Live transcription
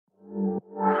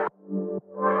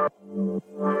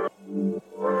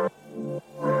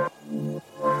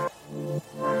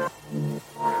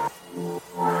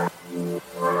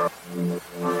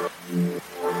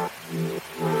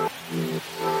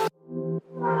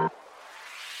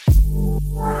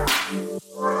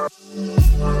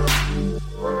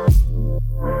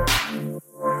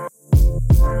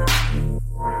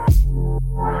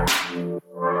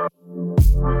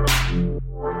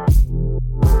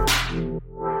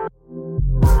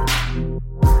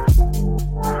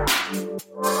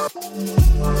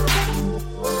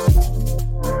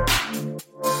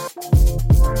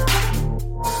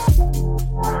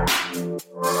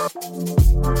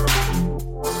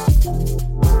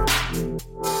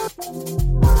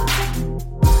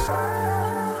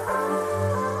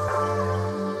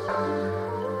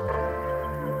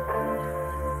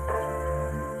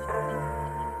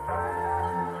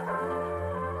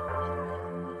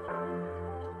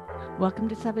Welcome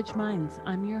to Savage Minds.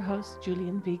 I'm your host,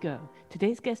 Julian Vigo.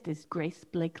 Today's guest is Grace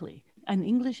Blakeley, an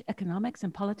English economics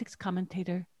and politics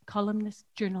commentator, columnist,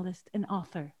 journalist, and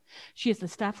author. She is the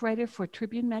staff writer for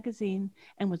Tribune magazine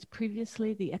and was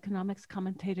previously the economics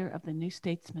commentator of The New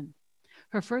Statesman.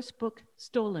 Her first book,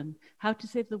 Stolen: How to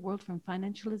Save the World from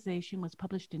Financialization, was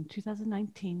published in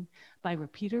 2019 by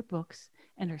Repeater Books,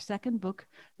 and her second book,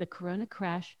 The Corona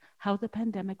Crash: How the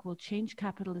Pandemic Will Change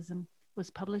Capitalism, was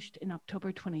published in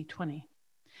October 2020.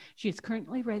 She is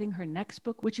currently writing her next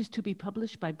book, which is to be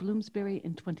published by Bloomsbury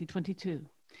in 2022.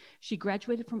 She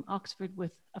graduated from Oxford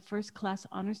with a first-class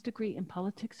honors degree in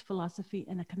politics, philosophy,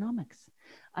 and economics.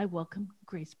 I welcome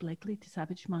Grace Blakeley to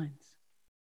Savage Minds.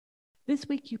 This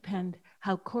week you penned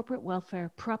How Corporate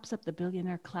Welfare Props Up the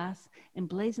Billionaire Class,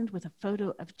 emblazoned with a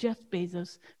photo of Jeff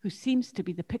Bezos, who seems to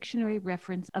be the Pictionary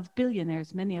reference of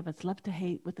billionaires many of us love to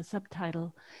hate, with the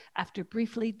subtitle, After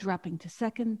briefly dropping to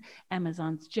second,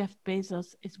 Amazon's Jeff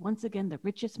Bezos is once again the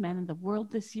richest man in the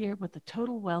world this year with a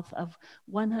total wealth of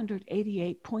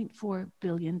 $188.4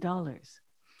 billion.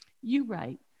 You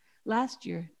write, last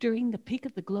year, during the peak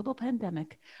of the global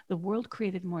pandemic, the world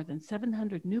created more than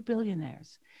 700 new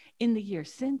billionaires. In the year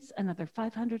since, another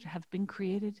 500 have been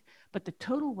created, but the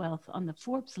total wealth on the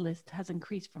Forbes list has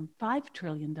increased from $5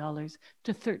 trillion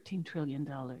to $13 trillion,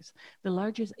 the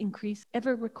largest increase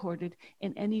ever recorded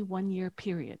in any one-year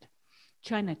period.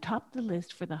 China topped the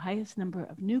list for the highest number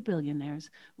of new billionaires,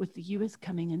 with the US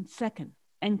coming in second,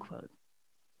 end quote.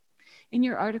 In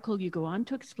your article, you go on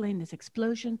to explain this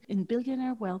explosion in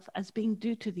billionaire wealth as being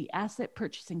due to the asset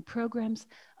purchasing programs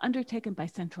undertaken by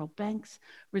central banks,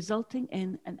 resulting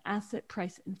in an asset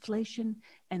price inflation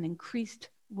and increased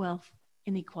wealth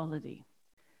inequality.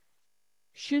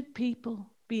 Should people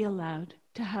be allowed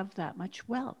to have that much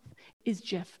wealth? Is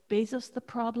Jeff Bezos the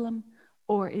problem,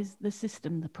 or is the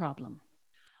system the problem?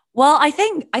 Well, I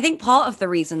think part of the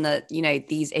reason that,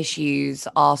 these issues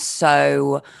are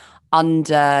so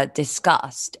under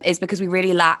discussed is because we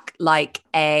really lack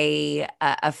a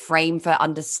frame for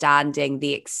understanding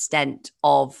the extent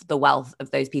of the wealth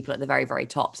of those people at the very, very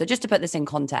top. So just to put this in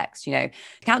context, to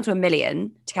count to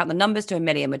the numbers to a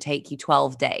million would take you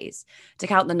 12 days. To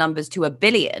count the numbers to a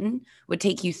billion would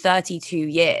take you 32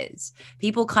 years.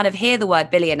 People kind of hear the word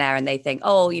billionaire and they think,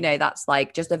 oh, that's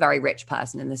like just a very rich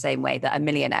person, in the same way that a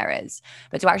millionaire is.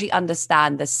 But to actually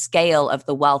understand the scale of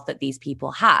the wealth that these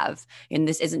people have, and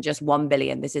this isn't just 1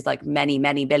 billion, this is like many,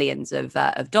 many billions of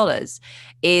dollars,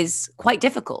 is quite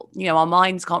difficult. Our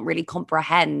minds can't really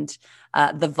comprehend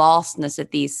the vastness of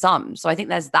these sums. So I think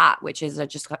there's that, which is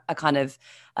just a kind of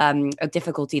a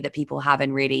difficulty that people have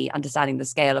in really understanding the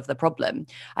scale of the problem.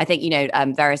 I think,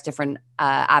 various different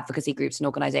advocacy groups and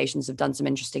organizations have done some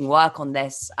interesting work on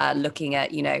this, looking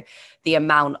at, the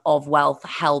amount of wealth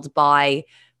held by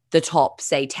the top,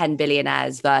 say, 10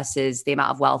 billionaires versus the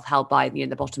amount of wealth held by,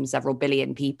 the bottom several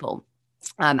billion people.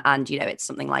 And, it's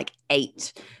something like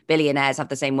 8 billionaires have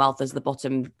the same wealth as the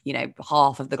bottom,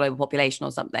 half of the global population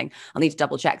or something. I'll need to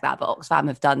double check that, but Oxfam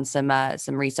have done some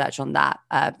research on that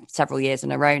several years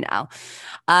in a row now.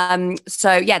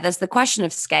 So yeah, there's the question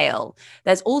of scale.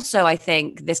 There's also, I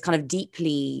think, this kind of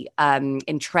deeply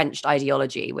entrenched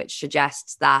ideology, which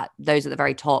suggests that those at the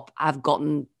very top have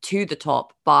gotten to the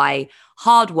top by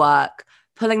hard work,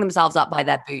 pulling themselves up by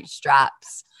their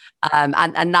bootstraps,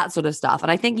 and that sort of stuff.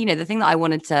 And I think, the thing that I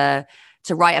wanted to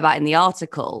write about in the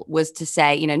article was to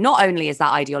say, not only is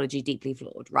that ideology deeply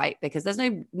flawed, right? Because there's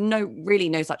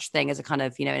no such thing as a kind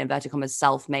of, in inverted commas,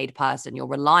 self-made person. You're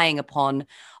relying upon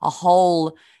a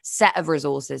whole set of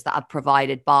resources that are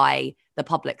provided by the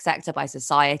public sector, by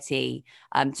society,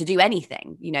 to do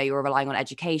anything. You're relying on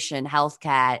education,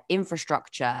 healthcare,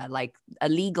 infrastructure, like a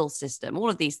legal system, all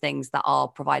of these things that are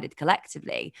provided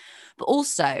collectively. But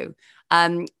also,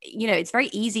 it's very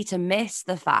easy to miss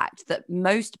the fact that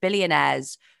most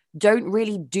billionaires don't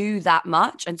really do that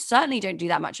much, and certainly don't do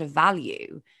that much of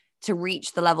value to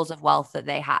reach the levels of wealth that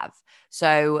they have.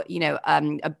 So,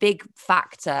 a big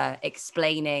factor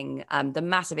explaining the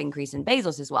massive increase in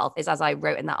Bezos's wealth is, as I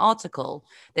wrote in that article,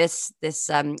 this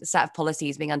set of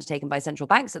policies being undertaken by central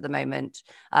banks at the moment,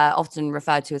 often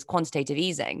referred to as quantitative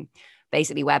easing,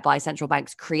 basically whereby central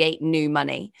banks create new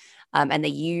money, and they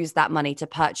use that money to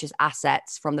purchase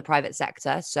assets from the private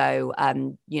sector. So,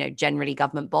 generally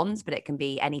government bonds, but it can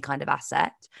be any kind of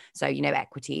asset. So,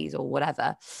 equities or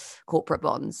whatever, corporate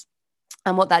bonds.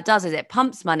 And what that does is it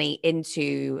pumps money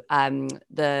into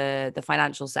the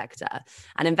financial sector,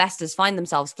 and investors find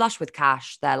themselves flush with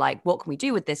cash. They're like, what can we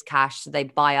do with this cash? So they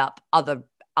buy up other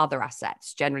other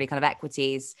assets, generally kind of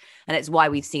equities. And it's why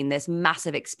we've seen this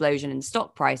massive explosion in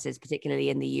stock prices, particularly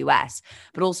in the US.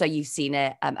 But also you've seen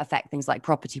it affect things like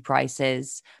property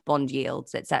prices, bond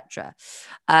yields, etc.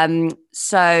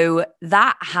 So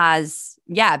that has,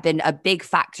 been a big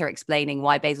factor explaining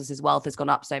why Bezos's wealth has gone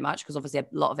up so much, because obviously a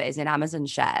lot of it is in Amazon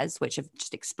shares, which have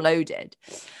just exploded.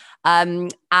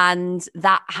 And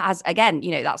that has, again,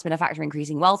 that's been a factor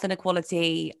increasing wealth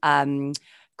inequality,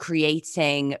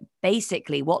 creating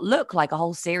basically what look like a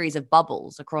whole series of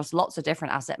bubbles across lots of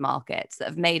different asset markets that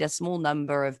have made a small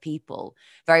number of people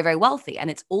very, very wealthy. And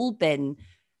it's all been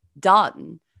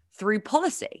done through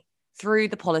policy, through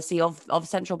the policy of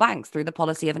central banks, through the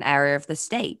policy of an area of the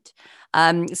state.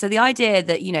 So the idea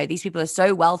that, these people are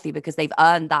so wealthy because they've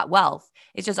earned that wealth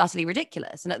is just utterly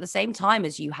ridiculous. And at the same time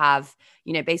as you have,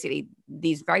 basically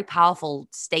these very powerful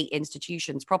state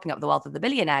institutions propping up the wealth of the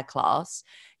billionaire class,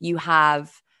 you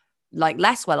have like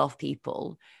less well-off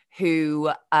people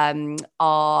who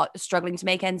are struggling to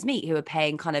make ends meet, who are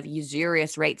paying kind of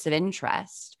usurious rates of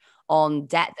interest on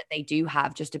debt that they do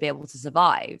have just to be able to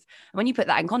survive. And when you put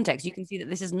that in context, you can see that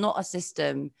this is not a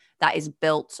system that is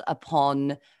built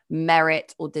upon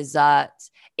merit or desert.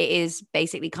 It is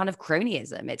basically kind of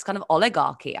cronyism. It's kind of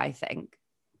oligarchy, I think.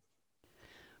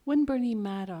 When Bernie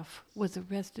Madoff was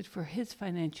arrested for his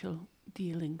financial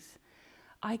dealings,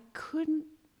 I couldn't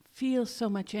feel so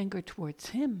much anger towards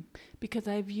him because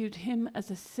I viewed him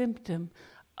as a symptom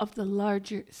of the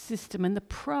larger system and the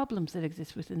problems that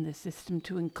exist within the system,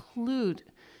 to include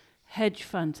hedge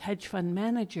funds, hedge fund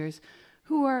managers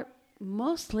who are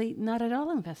mostly not at all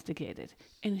investigated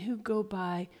and who go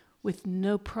by with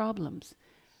no problems.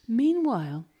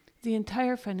 Meanwhile, the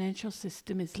entire financial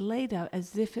system is laid out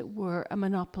as if it were a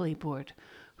monopoly board.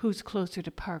 Who's closer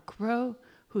to Park Row?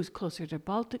 Who's closer to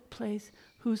Baltic Place?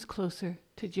 Who's closer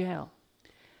to jail?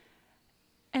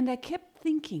 And I kept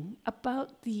thinking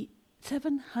about the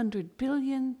 700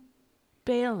 billion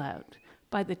bailout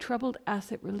by the Troubled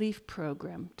Asset Relief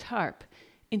Program, TARP,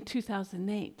 in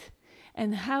 2008,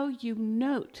 and how you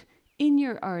note in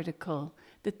your article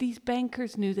that these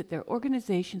bankers knew that their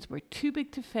organizations were too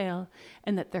big to fail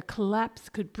and that their collapse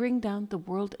could bring down the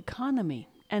world economy,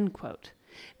 end quote.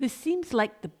 This seems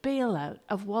like the bailout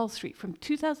of Wall Street from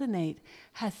 2008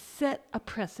 has set a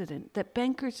precedent that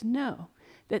bankers know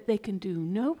that they can do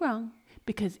no wrong,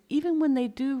 because even when they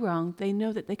do wrong, they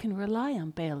know that they can rely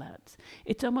on bailouts.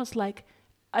 It's almost like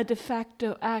a de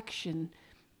facto action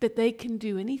that they can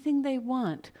do anything they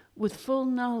want with full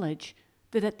knowledge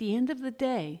that at the end of the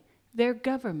day, their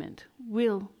government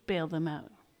will bail them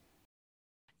out.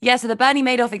 Yeah, so the Bernie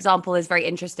Madoff example is very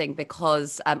interesting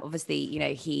because obviously,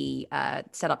 he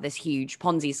set up this huge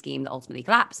Ponzi scheme that ultimately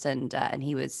collapsed, and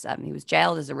he was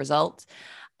jailed as a result.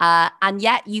 And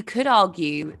yet you could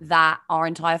argue that our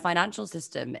entire financial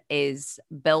system is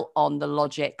built on the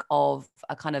logic of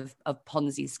a kind of a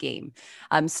Ponzi scheme.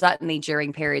 Certainly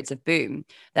during periods of boom,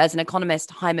 there's an economist,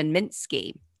 Hyman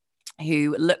Minsky,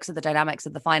 who looks at the dynamics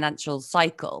of the financial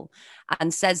cycle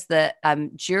and says that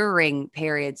during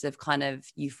periods of kind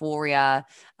of euphoria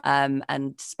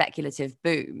and speculative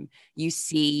boom, you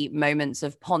see moments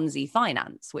of Ponzi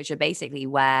finance, which are basically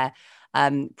where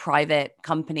private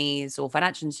companies or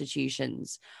financial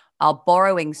institutions are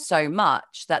borrowing so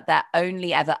much that they're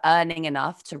only ever earning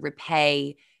enough to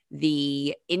repay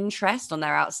the interest on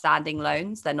their outstanding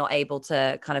loans. They're not able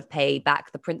to kind of pay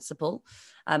back the principal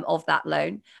of that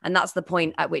loan. And that's the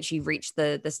point at which you've reached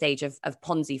the stage of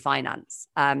Ponzi finance.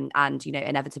 And,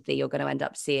 inevitably you're going to end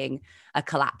up seeing a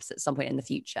collapse at some point in the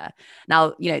future.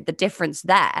 Now, the difference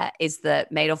there is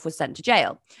that Madoff was sent to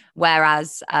jail,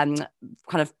 whereas kind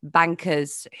of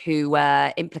bankers who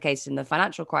were implicated in the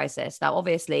financial crisis. Now,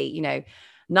 obviously,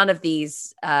 none of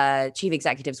these chief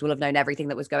executives will have known everything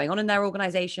that was going on in their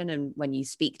organization. And when you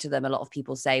speak to them, a lot of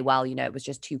people say, well, it was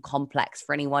just too complex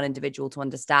for any one individual to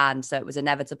understand. So it was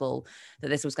inevitable that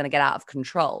this was going to get out of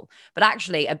control. But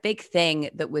actually, a big thing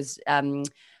that was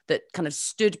that kind of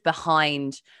stood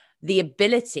behind the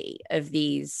ability of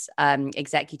these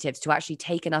executives to actually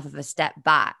take enough of a step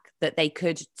back that they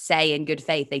could say in good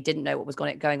faith they didn't know what was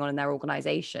going on in their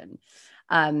organization,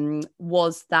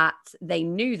 was that they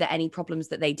knew that any problems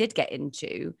that they did get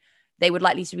into, they would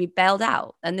likely to be bailed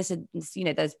out. And this is,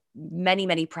 there's many,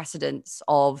 many precedents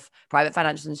of private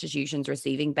financial institutions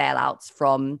receiving bailouts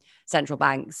from central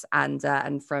banks and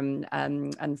from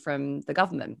the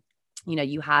government.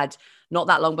 You had not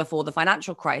that long before the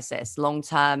financial crisis,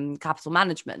 long-term capital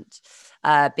management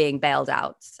being bailed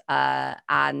out.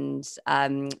 And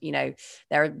there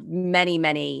are many,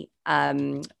 many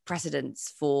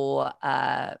precedents for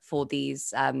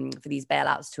these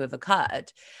bailouts to have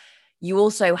occurred. You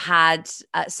also had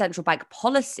central bank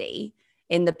policy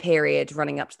in the period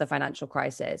running up to the financial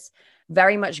crisis,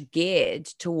 very much geared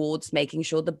towards making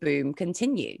sure the boom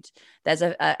continued. There's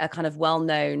a kind of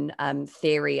well-known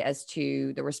theory as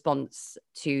to the response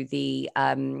to the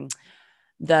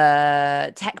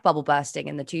tech bubble bursting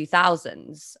in the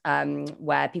 2000s,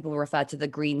 where people refer to the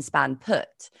Greenspan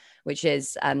put, which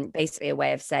is basically a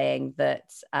way of saying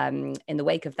that in the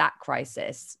wake of that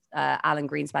crisis, Alan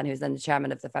Greenspan, who was then the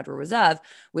chairman of the Federal Reserve,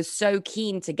 was so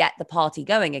keen to get the party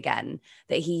going again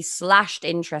that he slashed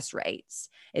interest rates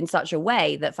in such a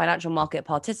way that financial market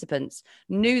participants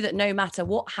knew that no matter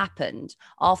what happened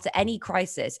after any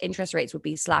crisis, interest rates would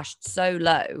be slashed so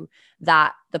low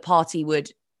that the party would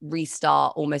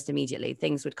restart almost immediately.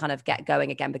 Things would kind of get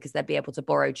going again because they'd be able to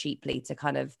borrow cheaply to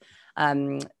kind of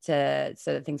so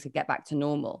that things could get back to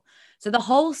normal. So the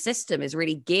whole system is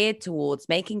really geared towards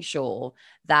making sure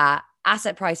that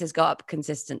asset prices go up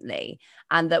consistently,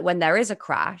 and that when there is a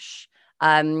crash,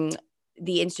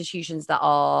 the institutions that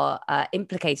are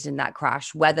implicated in that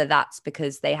crash, whether that's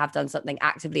because they have done something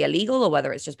actively illegal or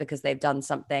whether it's just because they've done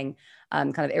something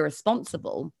kind of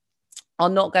irresponsible, are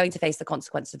not going to face the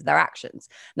consequences of their actions.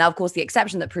 Now, of course, the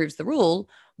exception that proves the rule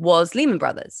was Lehman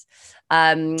Brothers.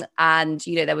 And,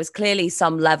 you know, there was clearly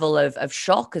some level of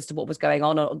shock as to what was going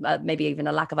on, or maybe even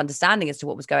a lack of understanding as to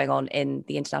what was going on in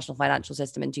the international financial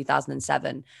system in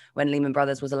 2007 when Lehman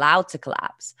Brothers was allowed to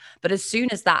collapse. But as soon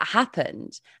as that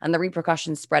happened and the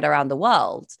repercussions spread around the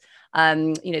world,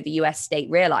 you know, the US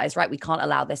state realized, right, we can't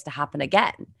allow this to happen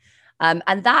again.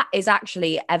 And that is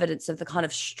actually evidence of the kind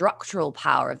of structural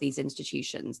power of these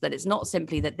institutions, that it's not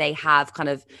simply that they have kind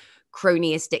of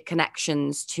cronyistic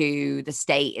connections to the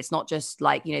state. It's not just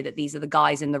like, you know, that these are the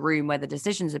guys in the room where the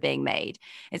decisions are being made.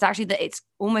 It's actually that it's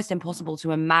almost impossible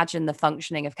to imagine the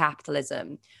functioning of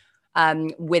capitalism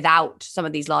without some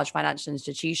of these large financial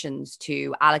institutions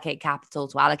to allocate capital,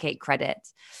 to allocate credit.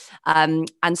 And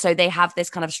so they have this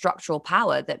kind of structural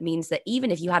power that means that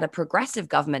even if you had a progressive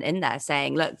government in there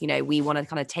saying, look, you know, we want to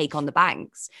kind of take on the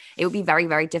banks, it would be very,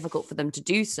 very difficult for them to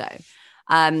do so.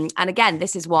 And again,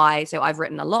 this is why, so I've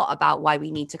written a lot about why we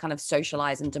need to kind of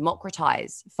socialize and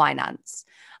democratize finance.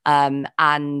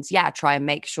 And yeah, try and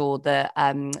make sure that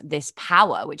this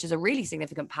power, which is a really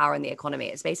significant power in the economy,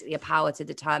 it's basically a power to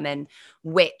determine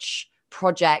which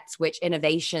projects, which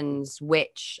innovations,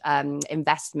 which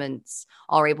investments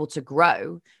are able to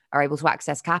grow, are able to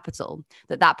access capital,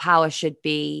 that power should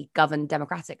be governed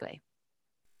democratically.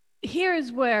 Here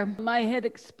is where my head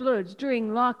explodes. During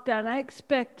lockdown, I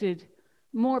expected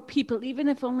more people, even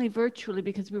if only virtually,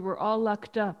 because we were all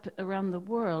locked up around the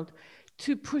world,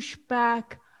 to push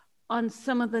back on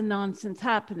some of the nonsense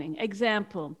happening.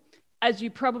 Example, as you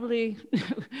probably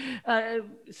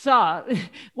saw,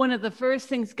 one of the first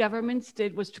things governments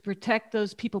did was to protect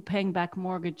those people paying back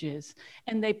mortgages.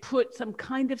 And they put some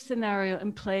kind of scenario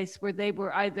in place where they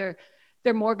were either,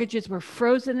 their mortgages were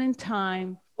frozen in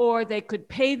time, or they could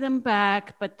pay them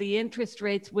back, but the interest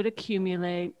rates would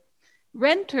accumulate.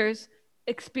 Renters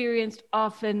experienced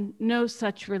often no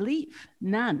such relief,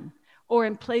 none. Or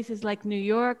in places like New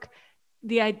York,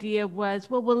 the idea was,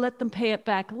 well, we'll let them pay it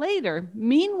back later.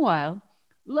 Meanwhile,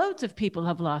 loads of people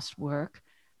have lost work.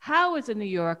 How is a New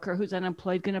Yorker who's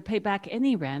unemployed going to pay back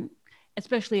any rent,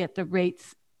 especially at the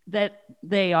rates that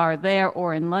they are there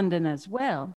or in London as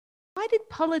well? Why did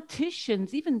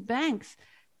politicians, even banks,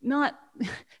 not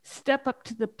step up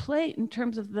to the plate in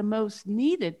terms of the most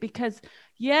needed? Because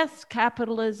yes,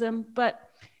 capitalism, but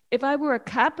if I were a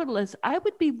capitalist, I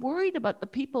would be worried about the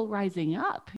people rising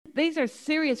up. These are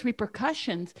serious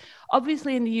repercussions.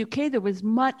 Obviously, in the UK, there was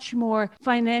much more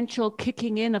financial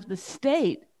kicking in of the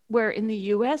state, where in the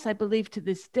US, I believe to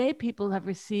this day, people have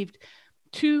received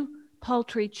 2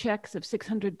 paltry checks of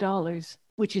 $600,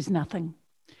 which is nothing.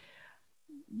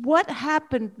 What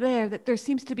happened there that there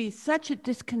seems to be such a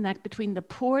disconnect between the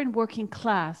poor and working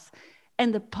class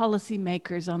and the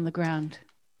policymakers on the ground?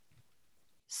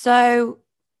 So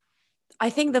I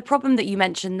think the problem that you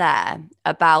mentioned there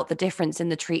about the difference in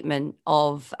the treatment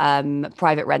of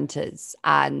private renters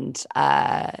and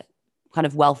kind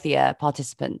of wealthier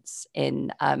participants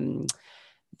in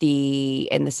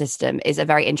the system is a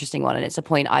very interesting one, and it's a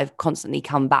point I've constantly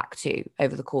come back to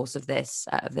over the course of this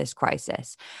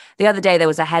crisis. The other day there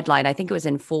was a headline, I think it was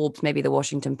in Forbes, maybe the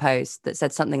Washington Post, that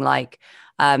said something like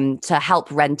to help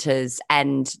renters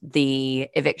end the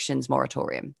evictions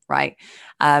moratorium, right?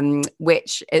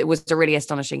 Which it was a really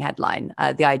astonishing headline.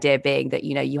 The idea being that,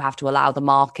 you know, you have to allow the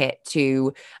market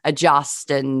to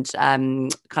adjust and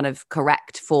kind of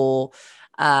correct for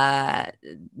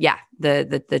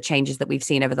the changes that we've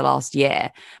seen over the last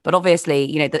year. But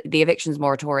obviously, you know, the evictions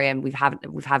moratorium, we've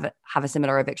have a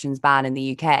similar evictions ban in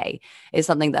the UK, is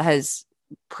something that has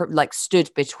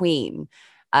stood between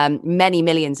many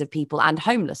millions of people and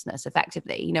homelessness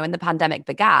effectively. You know, when the pandemic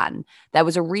began, there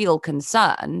was a real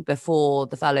concern before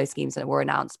the furlough schemes that were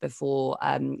announced, before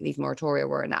these moratoria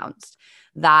were announced,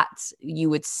 that you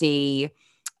would see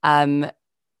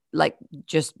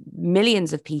just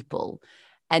millions of people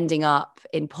ending up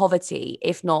in poverty,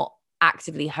 if not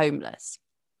actively homeless,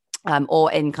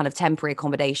 or in kind of temporary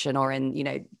accommodation, or in, you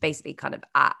know, basically kind of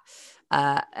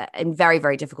in very,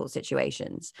 very difficult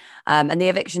situations. And the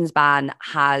evictions ban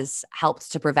has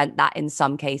helped to prevent that in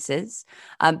some cases.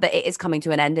 But it is coming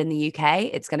to an end in the UK.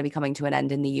 It's going to be coming to an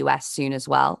end in the US soon as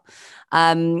well.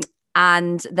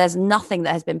 And there's nothing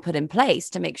that has been put in place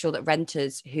to make sure that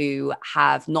renters who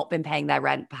have not been paying their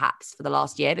rent perhaps for the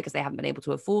last year because they haven't been able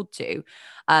to afford to,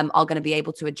 are going to be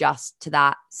able to adjust to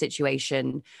that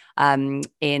situation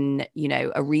in, you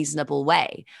know, a reasonable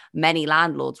way. Many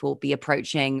landlords will be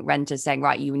approaching renters saying,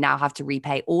 right, you now have to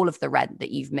repay all of the rent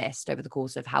that you've missed over the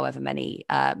course of however many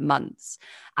months.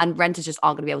 And renters just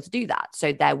aren't going to be able to do that.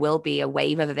 So there will be a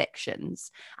wave of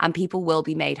evictions and people will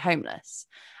be made homeless.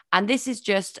 And this is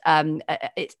just,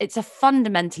 it's a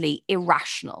fundamentally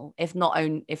irrational, if not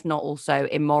also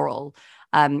immoral,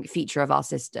 feature of our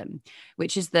system,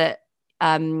 which is that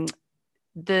the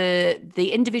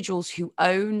individuals who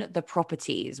own the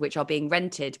properties which are being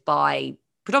rented by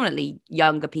predominantly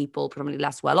younger people, predominantly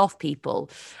less well-off people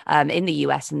in the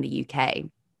US and the UK,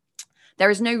 there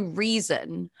is no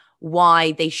reason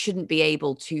why they shouldn't be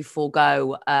able to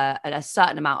forego a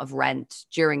certain amount of rent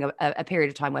during a period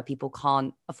of time where people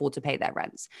can't afford to pay their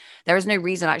rents. There is no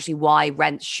reason actually why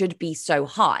rent should be so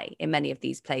high in many of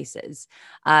these places.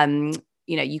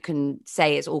 You know, you can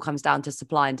say it all comes down to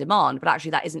supply and demand, but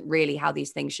actually that isn't really how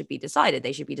these things should be decided.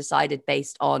 They should be decided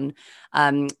based on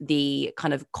the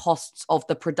kind of costs of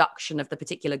the production of the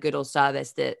particular good or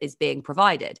service that is being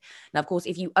provided. Now, of course,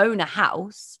 if you own a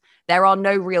house, there are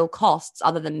no real costs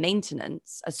other than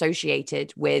maintenance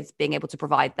associated with being able to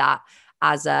provide that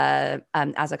as a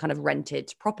kind of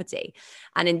rented property.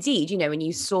 And indeed, you know, when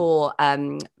you saw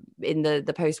in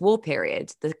the post-war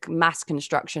period, the mass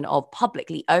construction of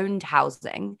publicly owned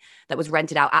housing that was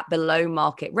rented out at below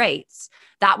market rates,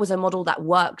 that was a model that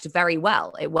worked very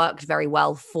well. It worked very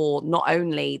well for not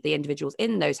only the individuals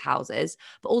in those houses,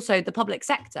 but also the public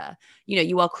sector. You know,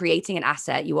 you are creating an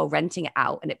asset, you are renting it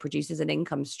out, and it produces an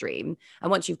income stream.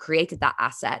 And once you've created that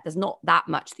asset, there's not that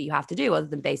much that you have to do other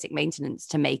than basic maintenance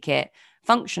to make it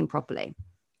function properly.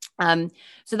 So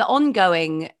the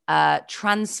ongoing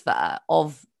transfer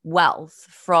of wealth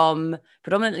from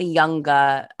predominantly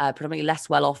younger, predominantly less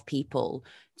well-off people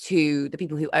to the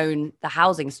people who own the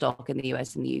housing stock in the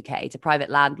US and the UK, to private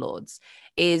landlords,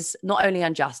 is not only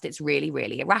unjust, it's really,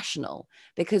 really irrational.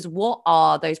 Because what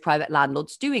are those private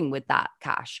landlords doing with that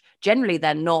cash? Generally,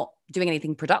 they're not doing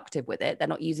anything productive with it. They're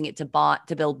not using it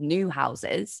to build new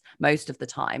houses most of the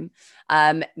time.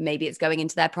 Maybe it's going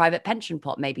into their private pension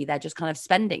pot. Maybe they're just kind of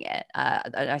spending it.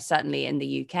 Certainly in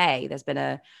the UK, there's been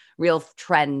a real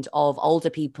trend of older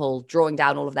people drawing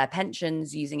down all of their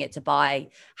pensions, using it to buy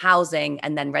housing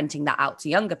and then renting that out to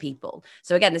younger people.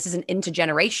 So again, this is an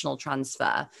intergenerational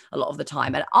transfer a lot of the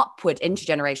time, an upward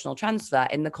intergenerational transfer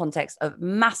in the context of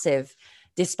massive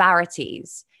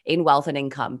disparities in wealth and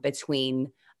income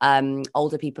between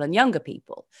older people and younger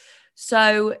people.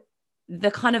 So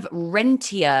the kind of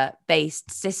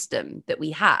rentier-based system that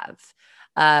we have,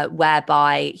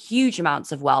 whereby huge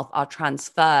amounts of wealth are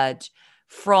transferred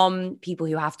from people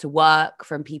who have to work,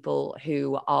 from people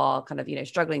who are kind of, you know,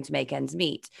 struggling to make ends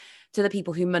meet, to the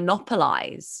people who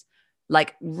monopolize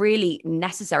like really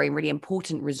necessary and really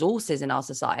important resources in our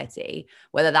society,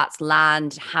 whether that's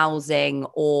land, housing,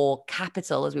 or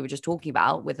capital, as we were just talking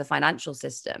about with the financial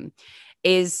system,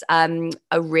 is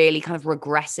a really kind of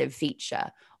regressive feature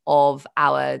of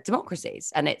our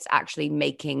democracies. And it's actually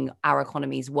making our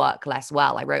economies work less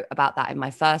well. I wrote about that in my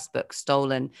first book,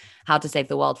 Stolen: How to Save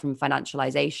the World from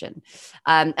Financialization.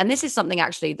 And this is something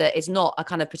actually that is not a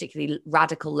kind of particularly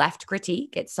radical left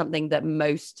critique. It's something that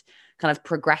most kind of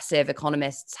progressive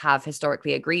economists have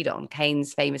historically agreed on.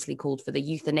 Keynes famously called for the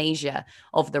euthanasia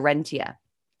of the rentier.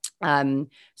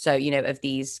 So, you know, of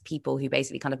these people who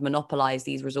basically kind of monopolize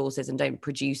these resources and don't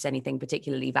produce anything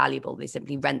particularly valuable. They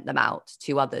simply rent them out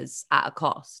to others at a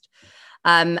cost.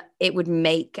 It would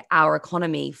make our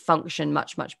economy function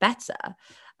much, much better.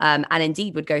 And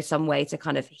indeed would go some way to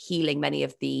kind of healing many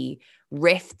of the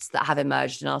rifts that have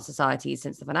emerged in our society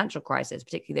since the financial crisis,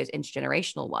 particularly those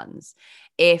intergenerational ones,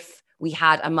 if we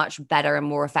had a much better and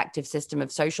more effective system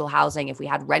of social housing, if we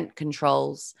had rent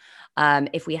controls,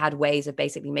 if we had ways of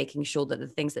basically making sure that the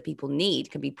things that people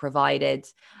need can be provided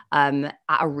at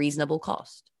a reasonable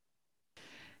cost.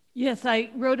 Yes, I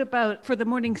wrote about for the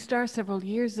Morning Star several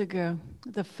years ago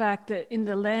the fact that in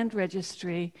the land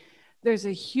registry, there's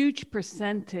a huge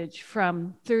percentage,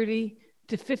 from 30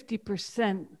 to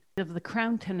 50% of the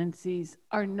Crown tenancies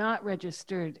are not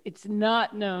registered. It's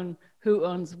not known who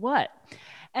owns what.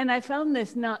 And I found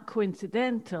this not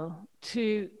coincidental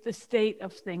to the state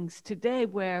of things today,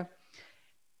 where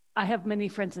I have many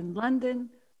friends in London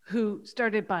who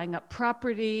started buying up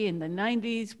property in the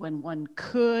 90s when one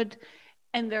could,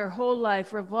 and their whole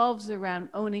life revolves around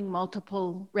owning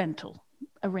multiple rental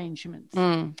arrangements.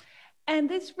 And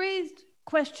this raised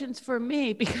questions for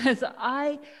me because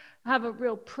I have a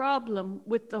real problem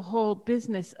with the whole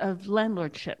business of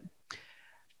landlordship.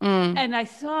 And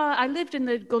I lived in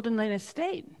the Golden Lane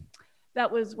Estate.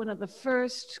 That was one of the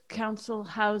first council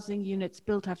housing units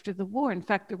built after the war. In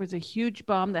fact, there was a huge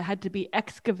bomb that had to be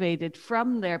excavated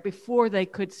from there before they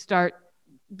could start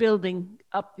building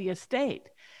up the estate.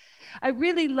 I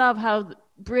really love how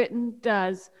Britain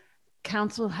does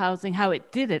council housing, how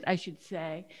it did it, I should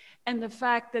say. And the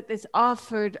fact that this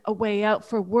offered a way out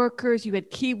for workers. You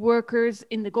had key workers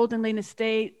in the Golden Lane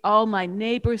Estate. All my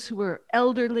neighbors who were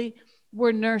elderly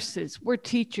were nurses, were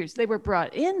teachers. They were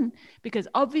brought in because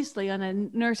obviously on a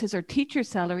nurse's or teacher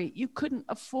salary, you couldn't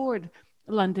afford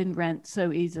London rent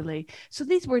so easily. So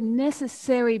these were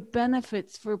necessary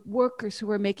benefits for workers who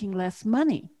were making less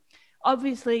money.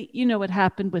 Obviously, you know what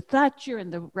happened with Thatcher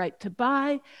and the right to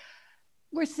buy.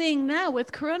 We're seeing now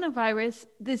with coronavirus,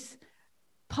 this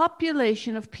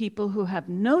population of people who have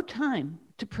no time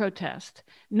to protest,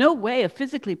 no way of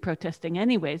physically protesting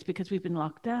anyways, because we've been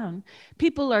locked down.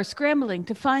 People are scrambling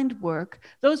to find work.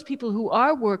 Those people who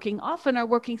are working often are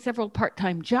working several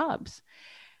part-time jobs.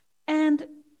 And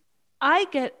I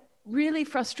get really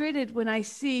frustrated when I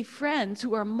see friends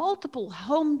who are multiple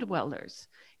home dwellers.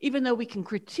 Even though we can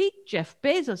critique Jeff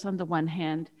Bezos on the one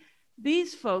hand,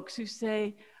 these folks who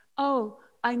say, oh,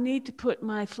 I need to put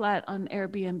my flat on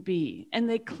Airbnb, and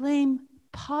they claim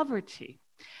poverty.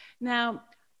 Now,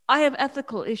 I have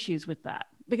ethical issues with that,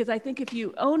 because I think if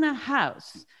you own a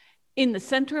house in the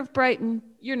center of Brighton,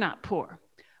 you're not poor.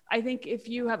 I think if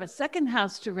you have a second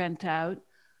house to rent out,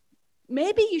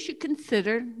 maybe you should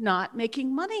consider not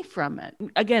making money from it.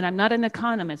 Again, I'm not an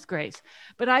economist, Grace,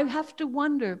 but I have to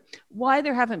wonder why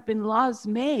there haven't been laws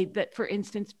made that, for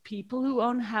instance, people who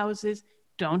own houses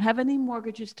don't have any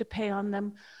mortgages to pay on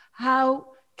them. How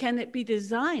can it be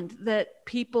designed that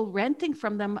people renting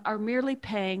from them are merely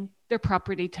paying their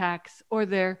property tax or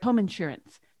their home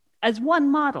insurance as one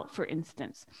model, for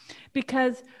instance?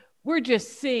 Because we're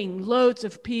just seeing loads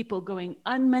of people going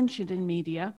unmentioned in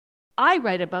media. I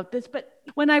write about this, but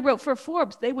when I wrote for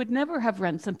Forbes, they would never have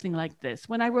run something like this.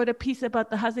 When I wrote a piece about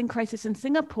the housing crisis in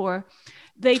Singapore,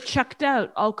 they chucked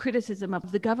out all criticism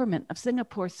of the government of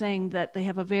Singapore, saying that they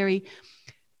have a very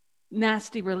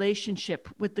nasty relationship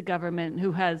with the government,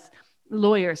 who has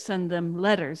lawyers send them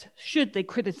letters should they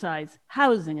criticize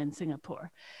housing in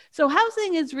Singapore. So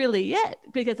housing is really it,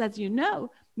 because as you know,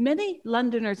 many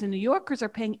Londoners and New Yorkers are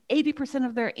paying 80%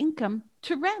 of their income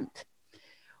to rent.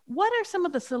 What are some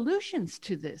of the solutions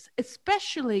to this,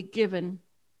 especially given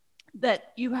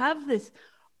that you have this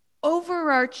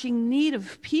overarching need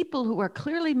of people who are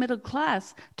clearly middle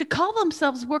class to call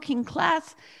themselves working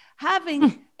class,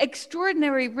 having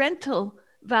extraordinary rental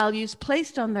values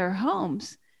placed on their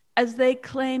homes as they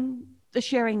claim the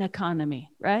sharing economy,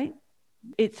 right?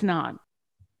 It's not.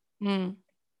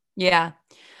 Yeah.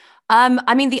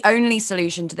 I mean, the only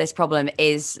solution to this problem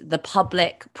is the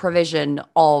public provision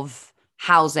of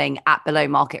housing at below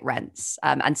market rents,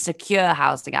 and secure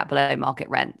housing at below market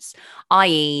rents,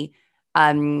 i.e.,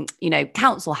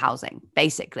 council housing,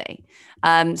 basically.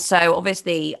 So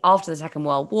obviously, after the Second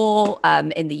World War,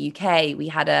 in the UK, we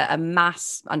had a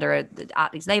mass, under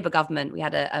Attlee's Labour government, we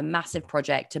had a massive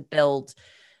project to build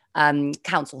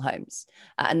council homes.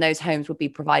 And those homes would be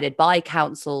provided by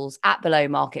councils at below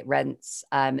market rents.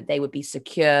 They would be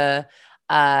secure.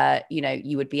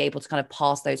 You would be able to kind of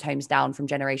pass those homes down from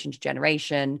generation to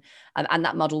generation. And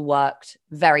that model worked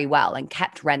very well and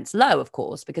kept rents low, of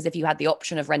course, because if you had the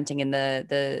option of renting in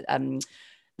the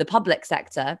public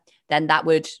sector, then that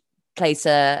would place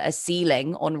a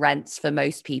ceiling on rents for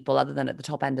most people, other than at the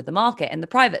top end of the market in the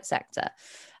private sector.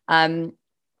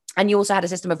 And you also had a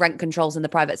system of rent controls in the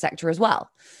private sector as well.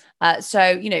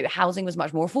 So housing was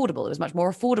much more affordable. It was much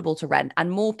more affordable to rent, and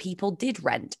more people did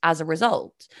rent as a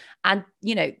result. And,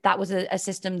 that was a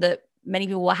system that many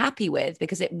people were happy with,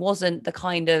 because it wasn't the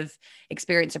kind of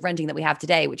experience of renting that we have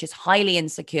today, which is highly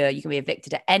insecure. You can be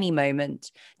evicted at any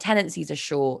moment. Tenancies are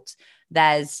short.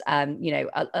 There's,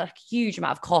 a huge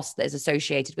amount of cost that is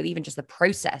associated with even just the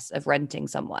process of renting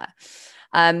somewhere.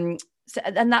 And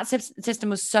that system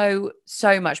was so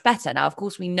much better. Now, of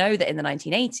course, we know that in the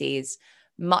 1980s,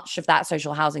 much of that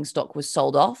social housing stock was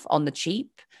sold off on the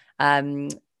cheap,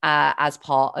 as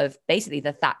part of basically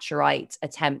the Thatcherite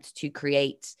attempt to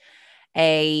create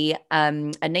a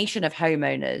nation of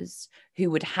homeowners who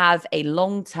would have a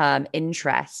long-term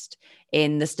interest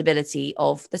in the stability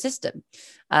of the system.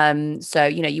 So,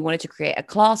 you wanted to create a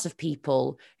class of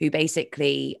people who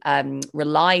basically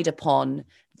relied upon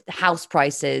house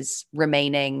prices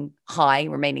remaining high,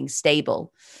 remaining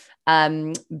stable,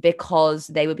 because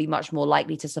they would be much more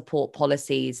likely to support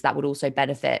policies that would also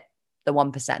benefit the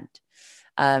 1%.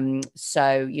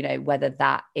 So, whether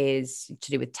that is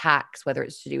to do with tax, whether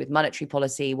it's to do with monetary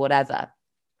policy, whatever.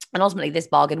 And ultimately, this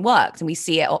bargain worked. And we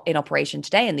see it in operation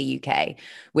today in the UK,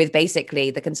 with basically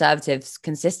the Conservatives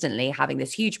consistently having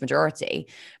this huge majority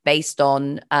based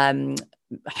on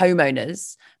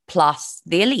homeowners plus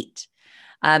the elite.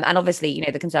 And obviously,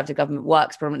 the Conservative government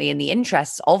works predominantly in the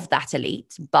interests of that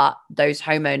elite, but those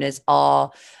homeowners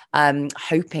are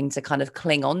hoping to kind of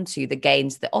cling on to the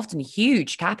gains, that often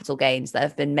huge capital gains that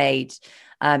have been made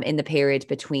in the period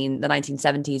between the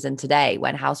 1970s and today,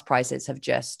 when house prices have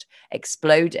just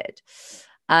exploded.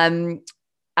 And,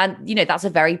 that's a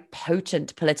very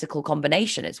potent political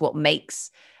combination. It's what makes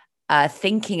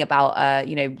thinking about,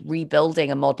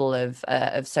 rebuilding a model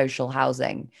of social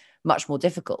housing much more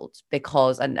difficult,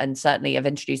 because, and certainly of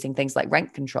introducing things like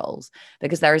rent controls,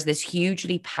 because there is this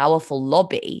hugely powerful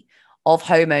lobby of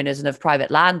homeowners and of private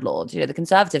landlords. The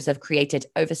Conservatives have created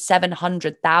over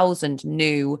 700,000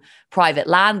 new private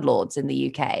landlords in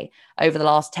the UK over the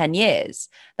last 10 years.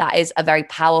 That is a very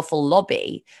powerful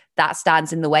lobby that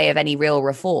stands in the way of any real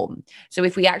reform. So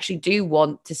if we actually do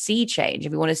want to see change,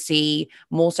 if we want to see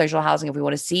more social housing, if we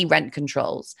want to see rent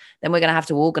controls, then we're going to have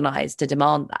to organize to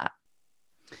demand that.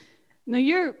 Now,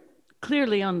 you're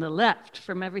clearly on the left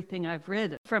from everything I've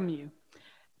read from you.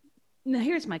 Now,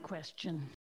 here's my question.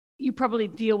 You probably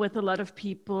deal with a lot of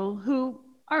people who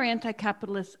are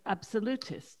anti-capitalist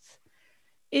absolutists.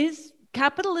 Is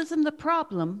capitalism the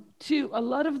problem to a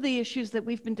lot of the issues that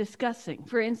we've been discussing?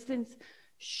 For instance,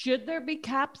 should there be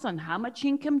caps on how much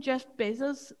income Jeff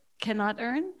Bezos cannot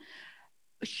earn?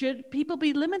 Should people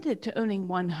be limited to owning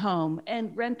one home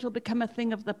and rental become a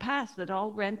thing of the past, that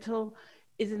all rental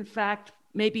is in fact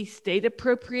maybe state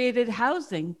appropriated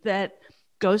housing that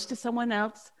goes to someone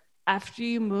else after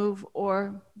you move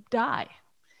or die?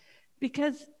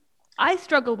 Because I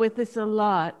struggle with this a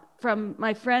lot from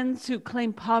my friends who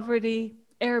claim poverty,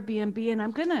 Airbnb, and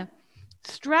I'm going to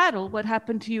straddle what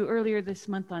happened to you earlier this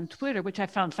month on Twitter, which I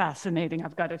found fascinating,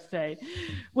 I've got to say,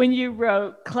 when you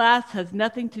wrote, class has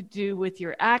nothing to do with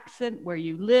your accent, where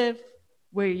you live,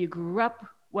 where you grew up,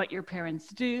 what your parents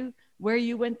do, where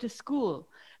you went to school.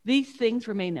 These things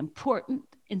remain important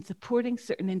in supporting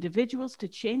certain individuals to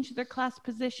change their class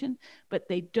position, but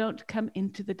they don't come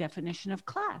into the definition of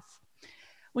class.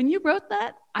 When you wrote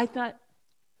that, I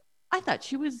thought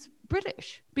she was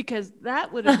British, because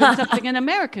that would have been something an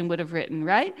American would have written,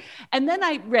 right? And then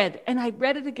I read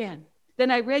it again.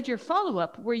 Then I read your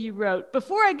follow-up where you wrote,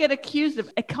 before I get accused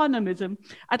of economism,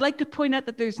 I'd like to point out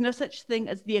that there's no such thing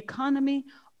as the economy,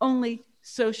 only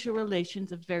social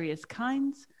relations of various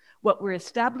kinds. What we're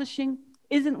establishing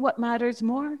isn't what matters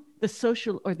more, the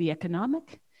social or the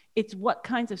economic. It's what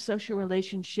kinds of social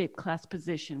relations shape class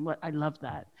position. I love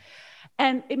that.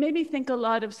 And it made me think a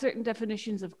lot of certain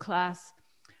definitions of class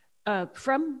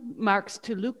from Marx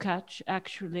to Lukács,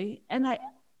 actually. And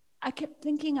I kept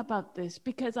thinking about this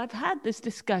because I've had this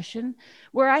discussion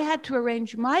where I had to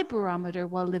arrange my barometer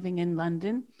while living in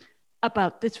London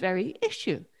about this very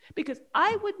issue. Because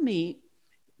I would meet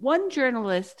one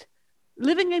journalist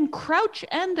living in Crouch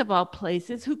End, of all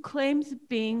places, who claims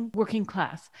being working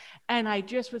class. And I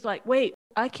just was like, wait,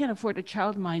 I can't afford a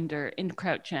childminder in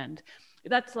Crouch End.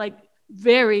 That's like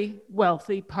very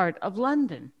wealthy part of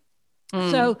London.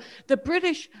 So the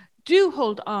British do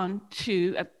hold on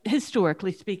to,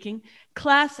 historically speaking,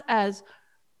 class as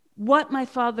what my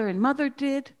father and mother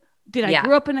did. Did I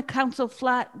grow up in a council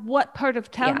flat? What part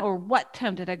of town or what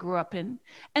town did I grow up in?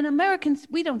 And Americans,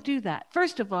 we don't do that.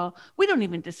 First of all, we don't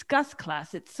even discuss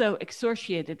class. It's so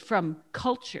exorciated from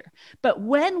culture. But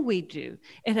when we do,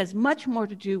 it has much more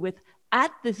to do with,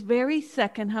 at this very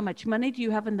second, how much money do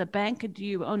you have in the bank? And do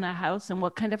you own a house? And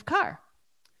what kind of car?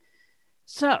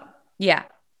 So,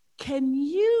 can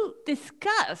you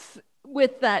discuss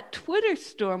with that Twitter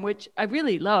storm, which I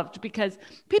really loved because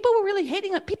people were really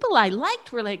hating on people I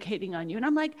liked were like hating on you. And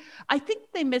I'm like, I think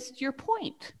they missed your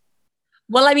point.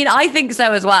 Well, I mean, I think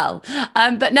so as well.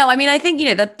 But no, I mean, I think,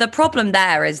 the problem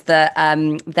there is that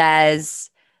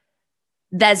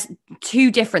there's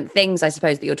two different things, I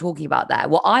suppose, that you're talking about there.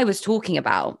 What I was talking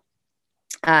about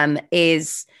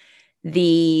is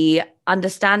the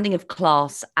understanding of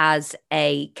class as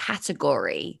a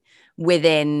category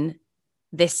within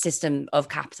this system of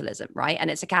capitalism, right?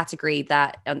 And it's a category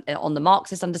that on the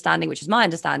Marxist understanding, which is my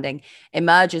understanding,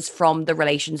 emerges from the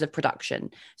relations of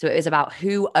production. So it is about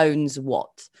who owns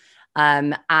what.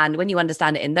 And when you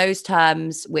understand it in those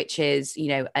terms, which is,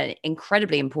 an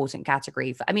incredibly important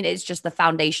category it's just the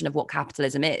foundation of what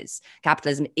capitalism is.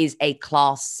 Capitalism is a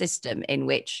class system in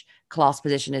which class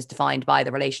position is defined by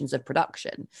the relations of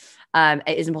production.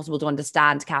 It is impossible to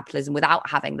understand capitalism without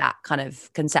having that kind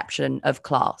of conception of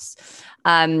class.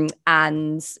 The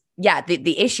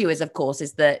issue is, of course,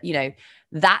 is that,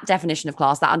 that definition of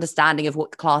class, that understanding of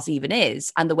what class even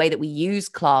is, and the way that we use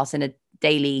class in a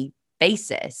daily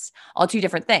basis are two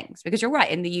different things. Because you're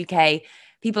right, in the UK,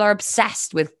 people are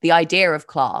obsessed with the idea of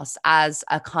class as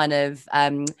a kind of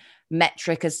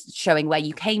metric as showing where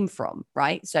you came from,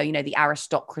 right? So, the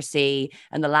aristocracy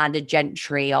and the landed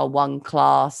gentry are one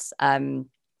class.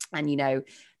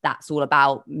 That's all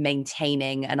about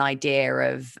maintaining an idea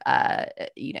of, kind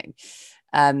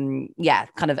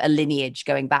of a lineage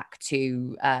going back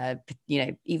to,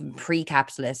 even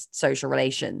pre-capitalist social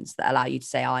relations that allow you to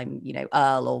say I'm,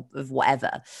 Earl or of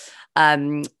whatever.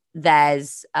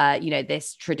 There's,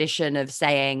 this tradition of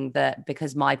saying that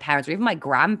because my parents or even my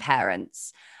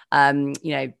grandparents,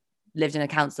 lived in a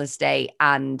council estate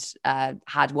and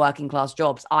had working class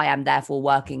jobs, I am therefore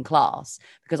working class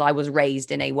because I was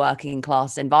raised in a working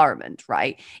class environment,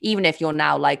 right? Even if you're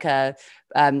now like the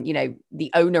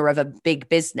owner of a big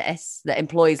business that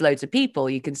employs loads of people,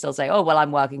 you can still say, oh, well,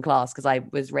 I'm working class because I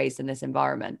was raised in this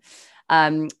environment.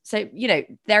 So,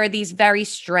 there are these very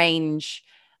strange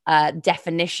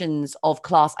definitions of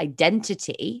class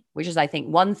identity, which is, I think,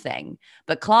 one thing,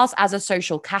 but class as a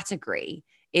social category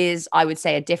is, I would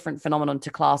say, a different phenomenon to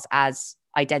class as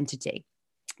identity.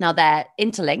 Now, they're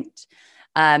interlinked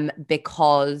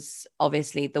because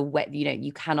obviously the way,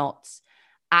 you cannot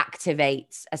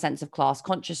activate a sense of class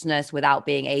consciousness without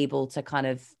being able to kind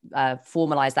of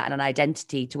formalize that in an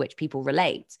identity to which people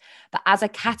relate. But as a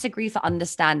category for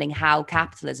understanding how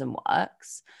capitalism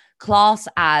works, class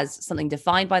as something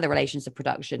defined by the relations of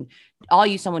production, are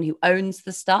you someone who owns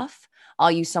the stuff?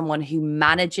 Are you someone who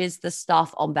manages the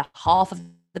stuff on behalf of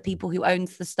the people who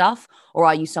owns the stuff? Or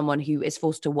are you someone who is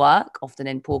forced to work, often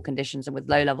in poor conditions and with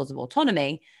low levels of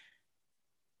autonomy?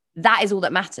 That is all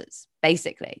that matters,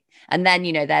 basically. And then,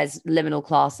 there's liminal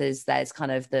classes. There's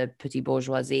kind of the petit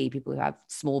bourgeoisie, people who have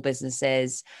small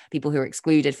businesses, people who are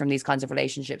excluded from these kinds of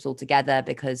relationships altogether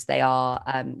because they are,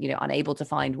 unable to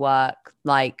find work,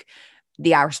 like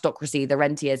the aristocracy, the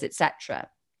rentiers, etc.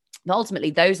 But ultimately,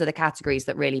 those are the categories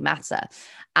that really matter.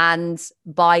 And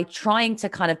by trying to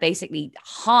kind of basically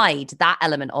hide that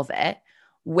element of it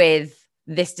with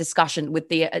this discussion, with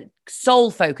the sole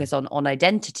focus on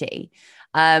identity,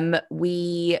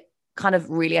 we kind of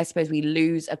really, I suppose, we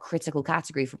lose a critical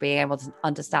category for being able to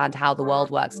understand how the world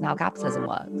works and how capitalism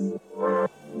works.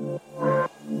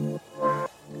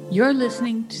 You're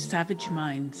listening to Savage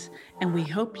Minds, and we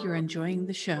hope you're enjoying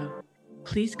the show.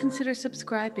 Please consider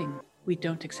subscribing. We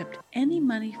don't accept any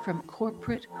money from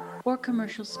corporate or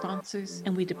commercial sponsors,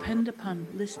 and we depend upon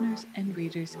listeners and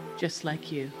readers just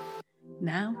like you.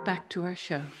 Now, back to our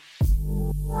show.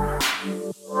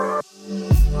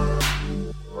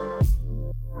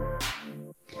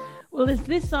 Well, is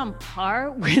this on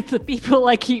par with the people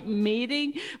I keep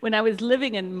meeting? When I was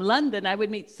living in London, I would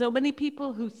meet so many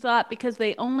people who thought because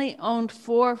they only owned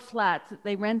 4 flats that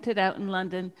they rented out in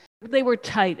London, they were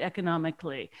tight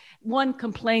economically. One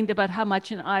complained about how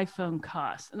much an iPhone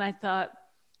cost. And I thought,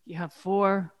 you have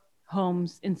 4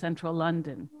 homes in central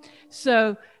London.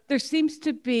 So there seems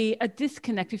to be a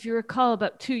disconnect. If you recall,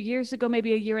 about 2 years ago,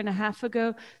 maybe a year and a half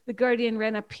ago, The Guardian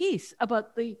ran a piece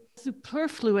about the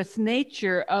superfluous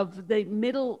nature of the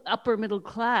upper middle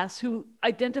class who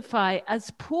identify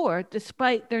as poor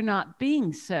despite there not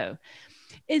being so.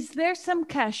 Is there some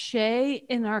cachet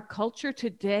in our culture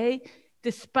today,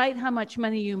 despite how much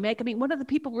money you make? I mean, one of the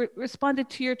people responded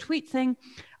to your tweet saying,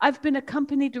 I've been a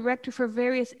company director for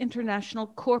various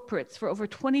international corporates for over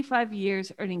 25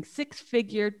 years, earning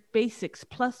 6-figure basics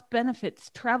plus benefits,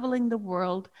 traveling the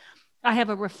world. I have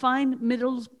a refined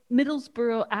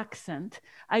Middlesbrough accent.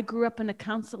 I grew up in a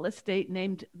council estate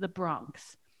named the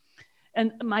Bronx.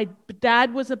 And my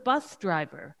dad was a bus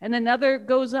driver. And another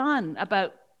goes on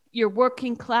about you're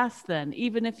working class then.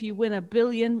 Even if you win £1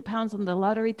 billion on the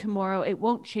lottery tomorrow, it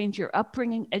won't change your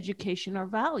upbringing, education, or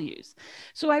values.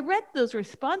 So I read those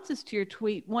responses to your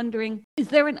tweet wondering, is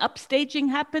there an upstaging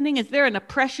happening? Is there an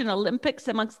oppression Olympics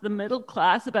amongst the middle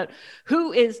class about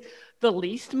who is the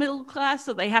least middle class,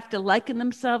 so they have to liken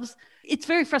themselves? It's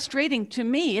very frustrating to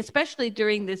me, especially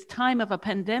during this time of a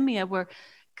pandemic where,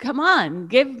 come on,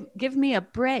 give me a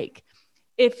break.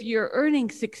 If you're earning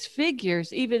six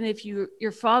figures, even if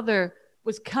your father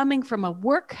was coming from a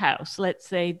workhouse, let's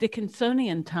say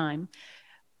Dickinsonian time,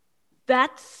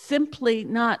 that's simply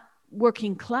not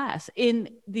working class in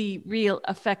the real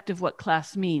effect of what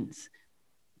class means.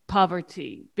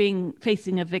 Poverty,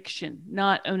 facing eviction,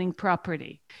 not owning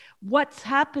property. What's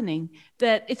happening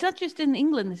that it's not just in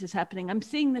England this is happening. I'm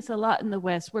seeing this a lot in the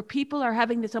West where people are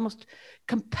having this almost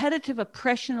competitive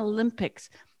oppression Olympics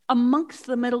amongst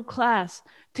the middle class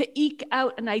to eke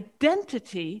out an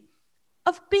identity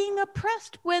of being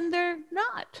oppressed when they're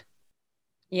not.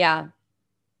 Yeah.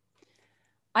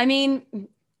 I mean,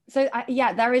 so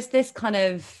there is this kind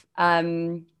of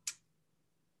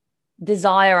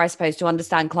desire, I suppose, to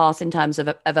understand class in terms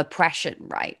of oppression,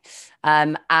 right?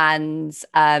 There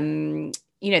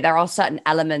are certain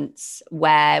elements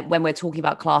where when we're talking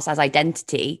about class as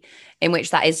identity, in which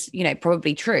that is,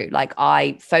 probably true. Like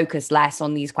I focus less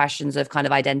on these questions of kind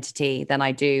of identity than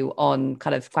I do on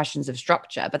kind of questions of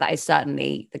structure, but that is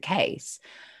certainly the case.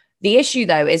 The issue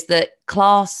though, is that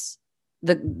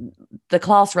the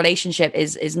class relationship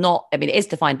is not, it is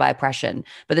defined by oppression,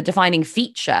 but the defining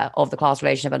feature of the class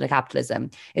relationship under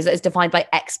capitalism is that it's defined by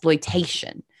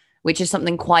exploitation, which is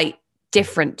something quite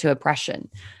different to oppression.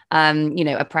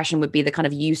 Oppression would be the kind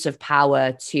of use of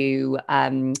power to,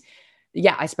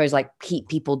 I suppose, like keep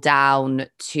people down,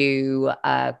 to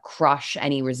crush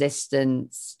any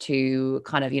resistance, to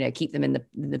kind of, keep them in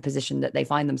the position that they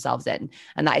find themselves in.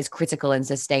 And that is critical in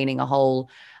sustaining a whole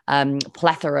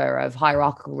plethora of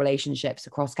hierarchical relationships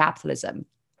across capitalism.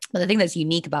 But the thing that's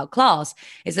unique about class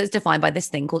is that it's defined by this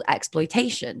thing called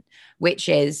exploitation, which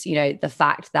is, the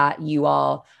fact that you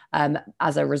are,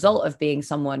 as a result of being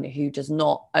someone who does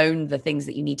not own the things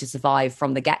that you need to survive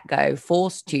from the get-go,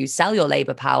 forced to sell your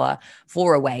labor power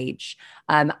for a wage.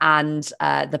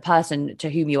 The person to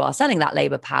whom you are selling that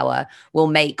labor power will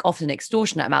make often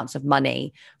extortionate amounts of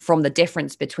money from the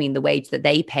difference between the wage that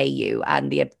they pay you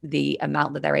and the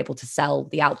amount that they're able to sell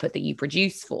the output that you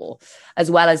produce for,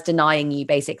 as well as denying you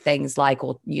basic things like,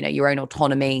 your own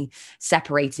autonomy,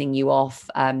 separating you off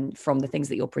from the things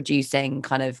that you're producing,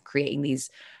 kind of creating these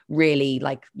really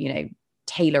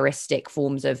Tayloristic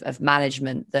forms of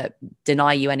management that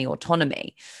deny you any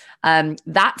autonomy.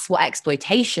 That's what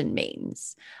exploitation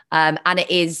means. And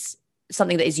it is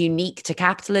something that is unique to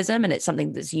capitalism, and it's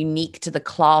something that's unique to the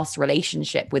class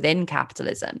relationship within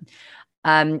capitalism.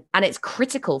 And it's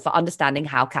critical for understanding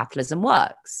how capitalism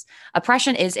works.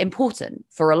 Oppression is important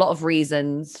for a lot of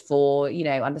reasons, for,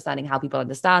 understanding how people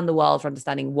understand the world, for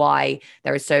understanding why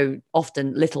there is so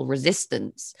often little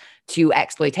resistance to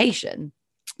exploitation.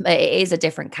 But it is a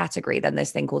different category than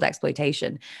this thing called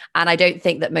exploitation. And I don't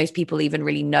think that most people even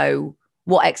really know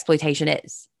what exploitation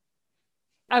is.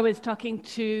 I was talking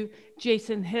to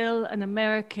Jason Hill, an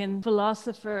American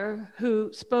philosopher,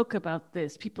 who spoke about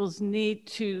this, people's need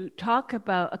to talk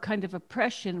about a kind of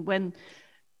oppression when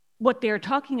what they're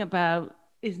talking about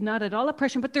is not at all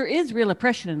oppression, but there is real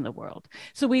oppression in the world.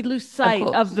 So we lose sight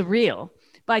of the real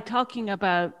by talking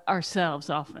about ourselves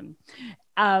often.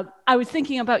 I was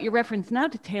thinking about your reference now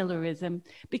to Taylorism,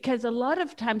 because a lot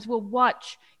of times we'll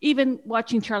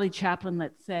watching Charlie Chaplin,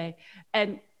 let's say,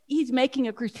 and he's making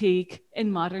a critique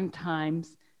in modern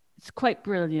times. It's quite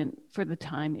brilliant for the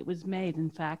time it was made,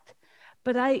 in fact.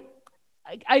 But I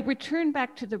return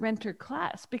back to the renter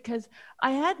class, because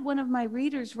I had one of my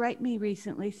readers write me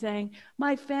recently saying,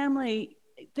 my family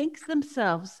thinks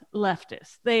themselves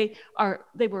leftist. They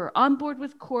were on board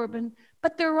with Corbyn,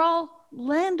 but they're all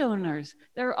landowners.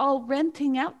 They're all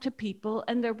renting out to people,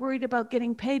 and they're worried about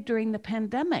getting paid during the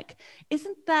pandemic.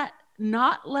 Isn't that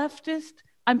not leftist?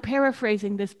 I'm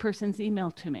paraphrasing this person's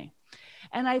email to me.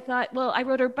 And I thought, well, I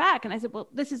wrote her back and I said, well,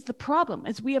 this is the problem,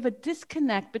 is we have a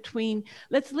disconnect between,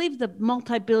 let's leave the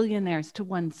multi-billionaires to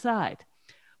one side.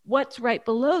 What's right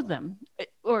below them,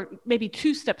 or maybe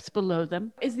two steps below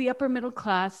them, is the upper middle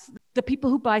class, the people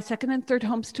who buy second and third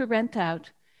homes to rent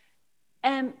out.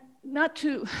 And not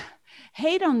to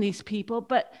hate on these people,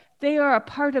 but they are a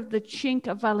part of the chink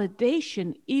of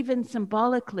validation, even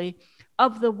symbolically,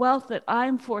 of the wealth that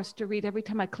I'm forced to read every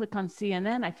time I click on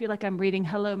CNN. I feel like I'm reading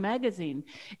Hello Magazine.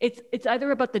 It's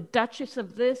either about the Duchess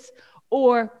of this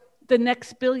or the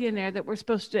next billionaire that we're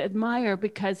supposed to admire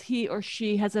because he or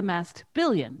she has amassed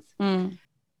billions.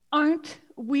 Aren't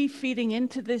we feeding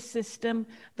into this system,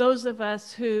 those of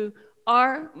us who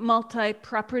are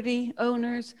multi-property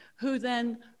owners who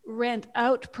then rent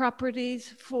out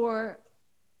properties for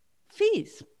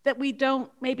fees that we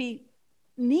don't maybe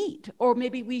need, or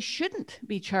maybe we shouldn't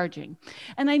be charging?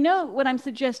 And I know what I'm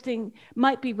suggesting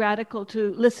might be radical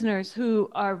to listeners who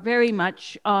are very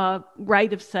much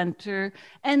right of center,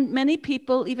 and many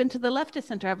people even to the left of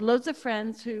center. I have loads of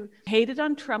friends who hated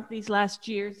on Trump these last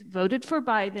years, voted for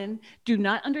Biden, do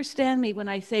not understand me when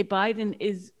I say Biden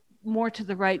is more to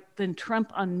the right than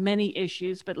Trump on many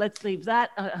issues, but let's leave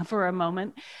that for a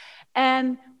moment.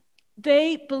 And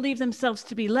they believe themselves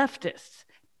to be leftists,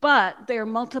 but they're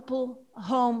multiple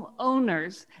home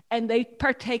owners and they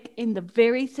partake in the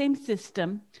very same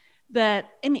system that,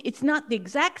 I mean, it's not the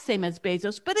exact same as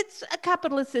Bezos, but it's a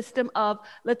capitalist system of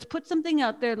let's put something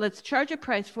out there, let's charge a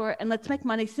price for it, and let's make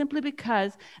money simply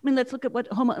because, I mean, let's look at what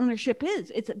home ownership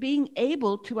is. It's being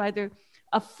able to either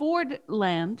afford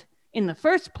land in the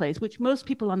first place, which most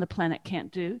people on the planet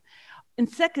can't do, and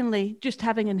secondly, just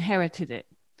having inherited it.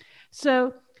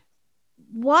 So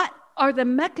what are the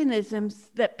mechanisms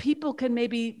that people can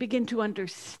maybe begin to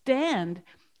understand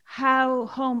how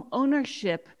home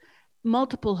ownership,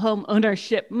 multiple home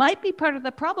ownership, might be part of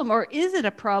the problem? Or is it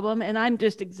a problem and I'm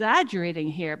just exaggerating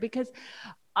here? Because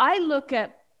I look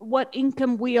at what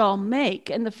income we all make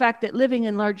and the fact that living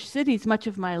in large cities much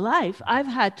of my life, I've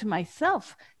had to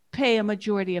myself pay a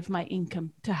majority of my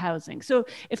income to housing. So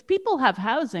if people have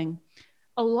housing,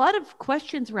 a lot of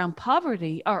questions around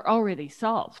poverty are already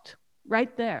solved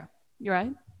right there. You're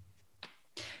right.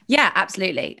 Yeah,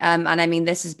 absolutely. And I mean,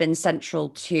 this has been central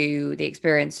to the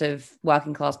experience of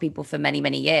working class people for many,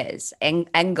 many years.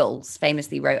 Engels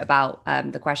famously wrote about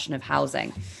the question of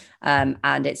housing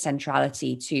and its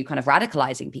centrality to kind of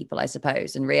radicalizing people, I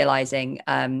suppose, and realizing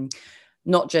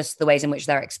not just the ways in which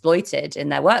they're exploited in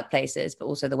their workplaces, but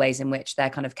also the ways in which they're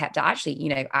kind of kept actually, you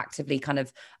know, actively kind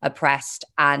of oppressed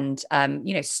and,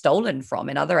 you know, stolen from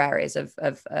in other areas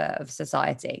of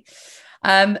society.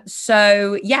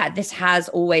 So yeah, this has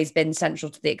always been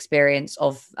central to the experience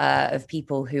of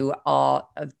people who are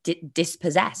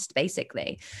dispossessed,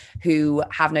 basically, who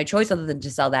have no choice other than to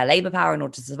sell their labor power in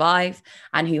order to survive,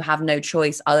 and who have no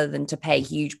choice other than to pay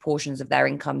huge portions of their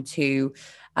income to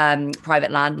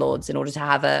private landlords in order to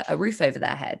have a roof over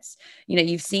their heads. You know,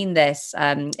 you've seen this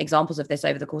examples of this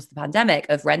over the course of the pandemic,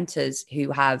 of renters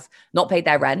who have not paid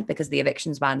their rent because the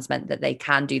evictions bans meant that they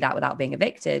can do that without being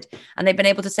evicted, and they've been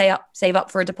able to save up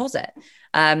for a deposit.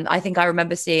 I think I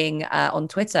remember seeing on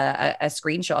Twitter a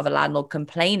screenshot of a landlord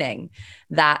complaining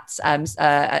that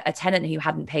a tenant who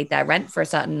hadn't paid their rent for a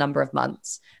certain number of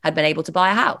months had been able to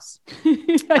buy a house.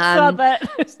 I saw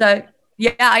that. So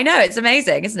yeah, I know. It's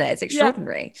amazing, isn't it? It's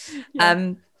extraordinary.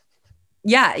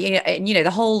 Yeah. You know,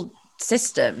 the whole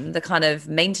system, the kind of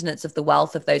maintenance of the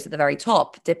wealth of those at the very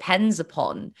top depends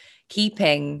upon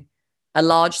keeping a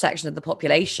large section of the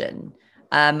population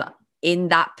in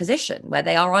that position where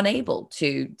they are unable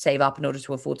to save up in order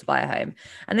to afford to buy a home.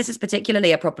 And this is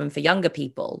particularly a problem for younger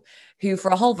people who, for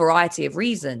a whole variety of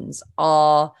reasons,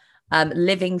 are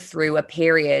living through a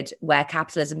period where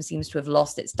capitalism seems to have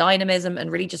lost its dynamism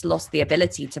and really just lost the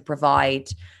ability to provide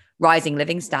rising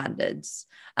living standards.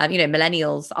 You know,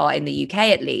 millennials are, in the UK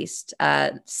at least,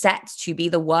 set to be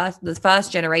the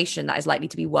first generation that is likely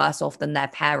to be worse off than their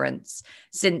parents,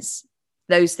 since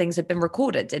those things have been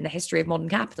recorded in the history of modern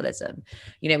capitalism.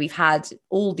 You know, we've had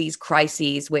all these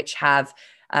crises which have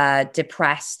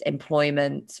depressed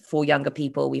employment for younger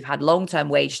people. We've had long-term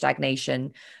wage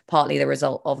stagnation, partly the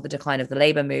result of the decline of the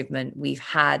labor movement. We've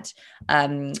had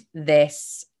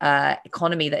this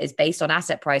economy that is based on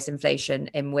asset price inflation,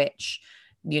 in which,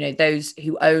 you know, those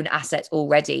who own assets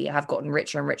already have gotten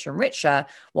richer and richer and richer,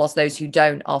 whilst those who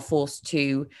don't are forced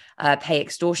to pay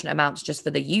extortionate amounts just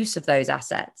for the use of those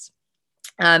assets.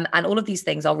 And all of these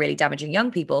things are really damaging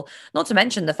young people, not to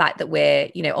mention the fact that we're,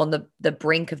 you know, on the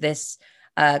brink of this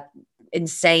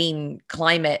insane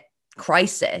climate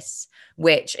crisis,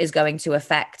 which is going to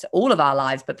affect all of our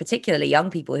lives, but particularly young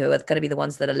people who are going to be the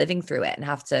ones that are living through it and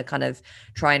have to kind of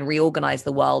try and reorganize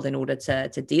the world in order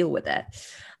to deal with it.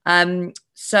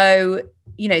 So,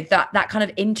 you know, that kind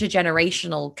of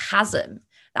intergenerational chasm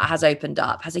that has opened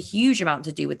up has a huge amount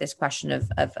to do with this question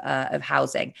of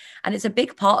housing. And it's a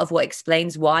big part of what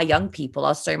explains why young people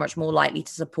are so much more likely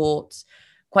to support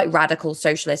quite radical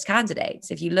socialist candidates.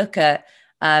 If you look at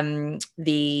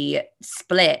the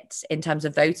split in terms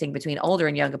of voting between older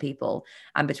and younger people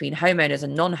and between homeowners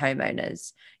and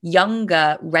non-homeowners,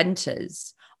 younger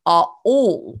renters are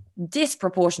all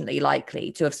disproportionately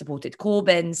likely to have supported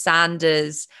Corbyn,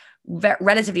 Sanders,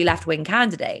 relatively left-wing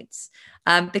candidates,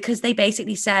 because they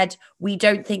basically said, we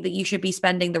don't think that you should be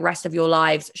spending the rest of your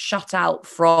lives shut out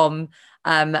from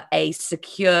a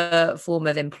secure form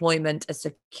of employment, a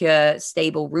secure,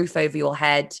 stable roof over your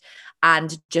head,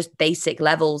 and just basic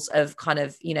levels of kind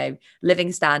of,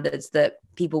 living standards that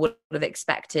people would have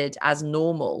expected as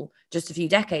normal just a few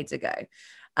decades ago.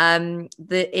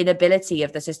 The inability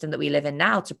of the system that we live in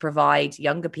now to provide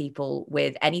younger people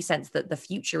with any sense that the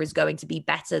future is going to be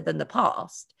better than the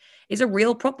past is a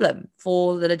real problem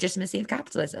for the legitimacy of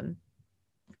capitalism.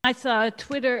 I saw a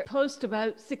Twitter post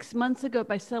about 6 months ago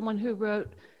by someone who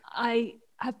wrote, I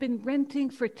have been renting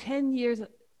for 10 years.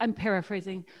 I'm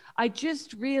paraphrasing. I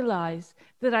just realized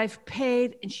that I've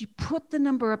paid, and she put the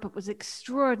number up. It was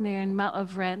extraordinary amount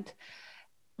of rent,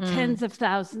 tens of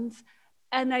thousands.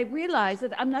 And I realized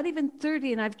that I'm not even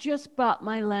 30 and I've just bought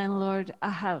my landlord a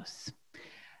house.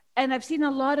 And I've seen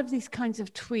a lot of these kinds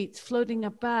of tweets floating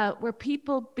about where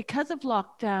people, because of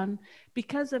lockdown,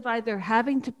 because of either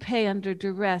having to pay under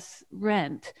duress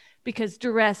rent, because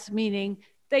duress meaning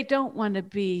they don't want to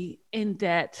be in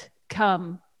debt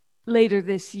come later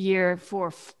this year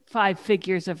for 5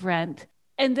 figures of rent.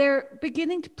 And they're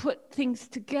beginning to put things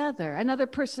together. Another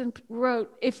person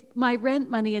wrote, if my rent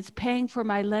money is paying for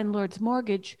my landlord's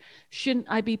mortgage, shouldn't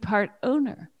I be part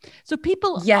owner? So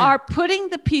people are putting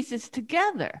the pieces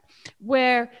together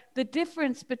where the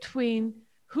difference between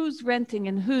who's renting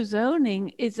and who's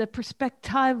owning is a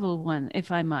perspectival one,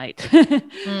 if I might.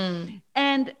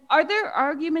 And are there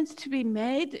arguments to be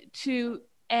made to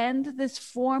end this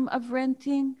form of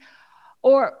renting?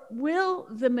 Or will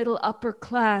the middle upper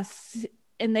class,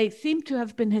 and they seem to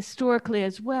have been historically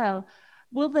as well,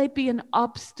 will they be an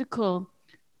obstacle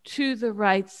to the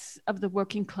rights of the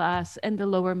working class and the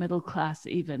lower middle class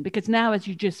even? Because now, as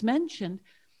you just mentioned,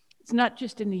 it's not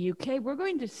just in the UK. We're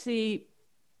going to see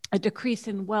a decrease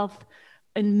in wealth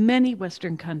in many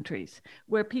Western countries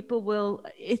where people will,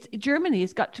 Germany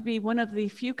has got to be one of the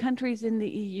few countries in the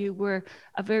EU where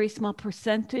a very small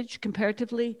percentage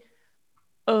comparatively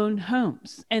own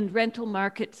homes, and rental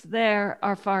markets there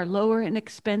are far lower in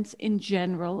expense in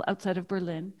general outside of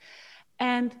Berlin.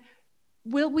 And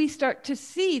will we start to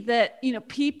see that,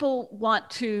 people want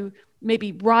to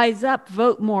maybe rise up,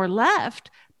 vote more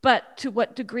left, but to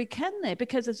what degree can they?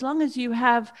 Because as long as you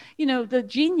have, the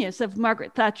genius of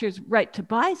Margaret Thatcher's right to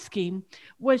buy scheme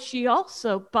was she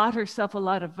also bought herself a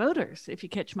lot of voters, if you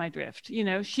catch my drift.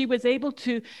 She was able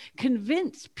to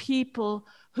convince people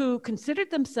who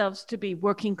considered themselves to be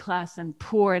working class and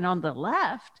poor and on the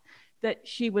left that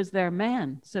she was their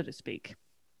man, so to speak.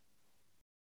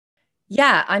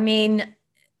 Yeah, I mean,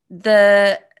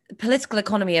 the political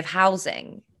economy of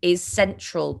housing is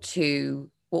central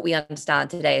to what we understand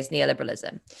today as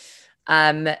neoliberalism.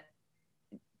 The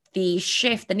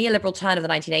neoliberal turn of the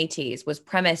 1980s was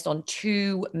premised on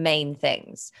 2 main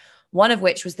things. One of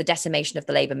which was the decimation of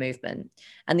the labor movement,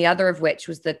 and the other of which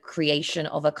was the creation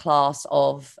of a class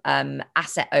of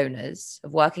asset owners,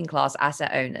 of working class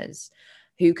asset owners,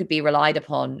 who could be relied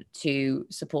upon to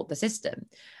support the system.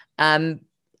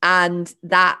 And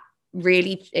that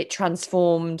really, it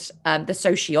transformed the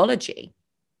sociology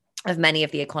of many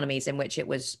of the economies in which it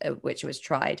was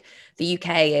tried. The UK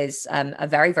is a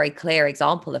very, very clear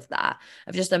example of that,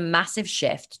 of just a massive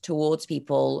shift towards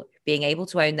people being able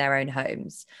to own their own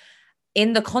homes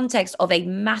in the context of a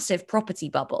massive property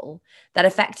bubble that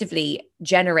effectively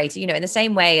generated, in the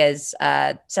same way as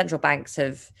central banks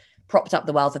have propped up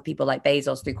the wealth of people like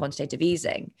Bezos through quantitative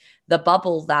easing, the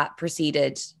bubble that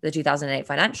preceded the 2008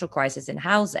 financial crisis in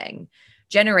housing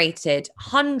generated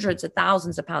hundreds of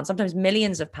thousands of pounds, sometimes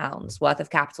millions of pounds worth of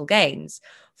capital gains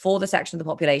for the section of the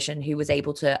population who was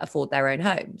able to afford their own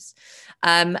homes.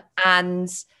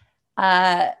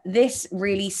 This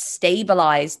really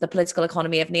stabilized the political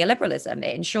economy of neoliberalism.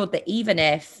 It ensured that even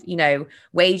if,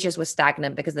 wages were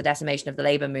stagnant because of the decimation of the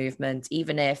labor movement,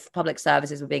 even if public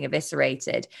services were being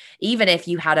eviscerated, even if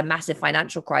you had a massive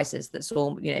financial crisis that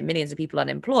saw, millions of people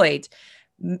unemployed,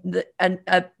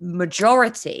 a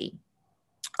majority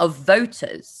of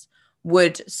voters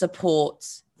would support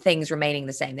things remaining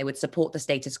the same. They would support the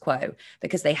status quo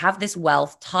because they have this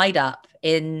wealth tied up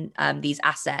in these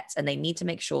assets, and they need to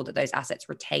make sure that those assets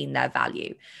retain their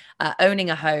value. Owning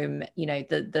a home,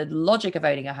 the logic of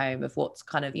owning a home, of what's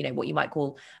kind of, what you might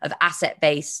call of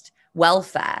asset-based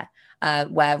welfare,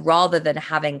 where rather than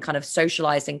having kind of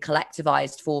socialized and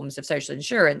collectivized forms of social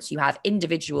insurance, you have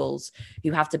individuals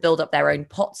who have to build up their own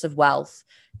pots of wealth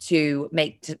to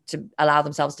allow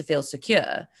themselves to feel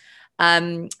secure.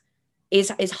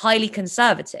 is highly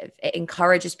conservative. It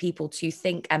encourages people to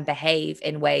think and behave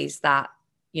in ways that,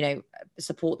 you know,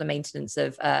 support the maintenance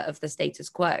of the status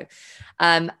quo.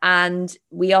 And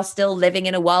we are still living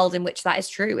in a world in which that is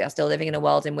true. We are still living in a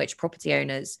world in which property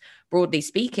owners, broadly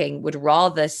speaking, would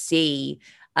rather see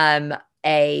a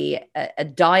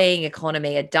dying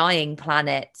economy, a dying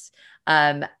planet,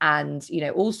 and, you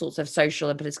know, all sorts of social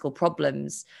and political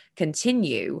problems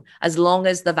continue as long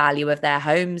as the value of their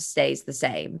homes stays the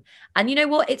same. And you know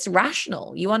what? It's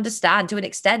rational. You understand, to an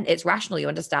extent, it's rational. You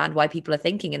understand why people are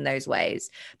thinking in those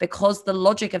ways, because the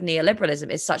logic of neoliberalism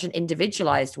is such an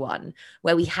individualized one,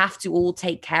 where we have to all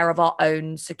take care of our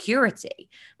own security,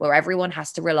 where everyone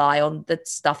has to rely on the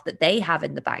stuff that they have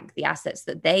in the bank, the assets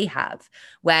that they have,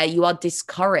 where you are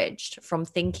discouraged from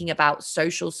thinking about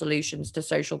social solutions to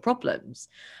social problems.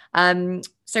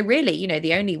 So really, you know,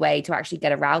 the only way to actually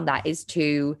get around that is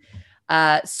to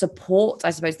support, I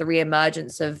suppose, the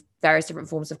reemergence of various different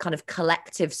forms of kind of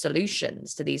collective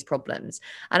solutions to these problems,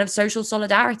 and of social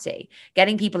solidarity,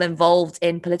 getting people involved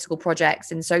in political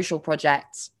projects, in social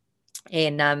projects,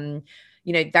 in,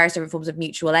 you know, various different forms of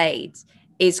mutual aid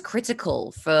is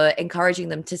critical for encouraging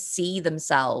them to see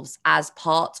themselves as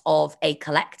part of a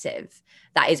collective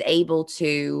that is able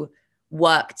to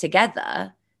work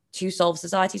together to solve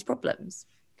society's problems.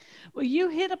 Well, you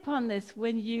hit upon this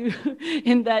when you,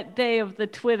 in that day of the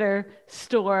Twitter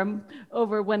storm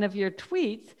over one of your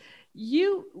tweets,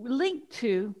 you linked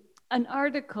to an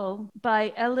article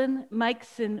by Ellen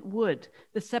Meiksins Wood,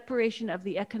 The Separation of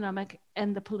the Economic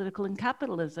and the Political in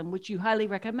Capitalism, which you highly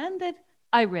recommended.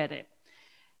 I read it.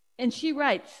 And she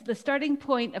writes, the starting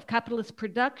point of capitalist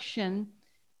production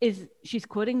is, she's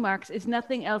quoting Marx, is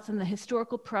nothing else than the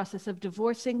historical process of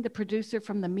divorcing the producer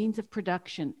from the means of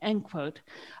production, end quote.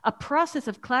 A process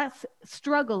of class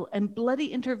struggle and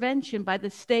bloody intervention by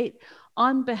the state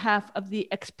on behalf of the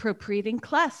expropriating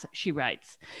class, she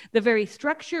writes. The very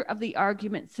structure of the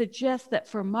argument suggests that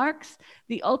for Marx,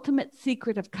 the ultimate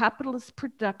secret of capitalist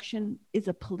production is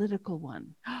a political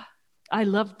one. I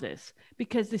love this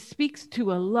because this speaks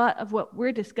to a lot of what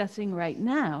we're discussing right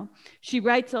now. She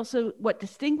writes also, what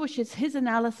distinguishes his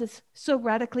analysis so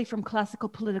radically from classical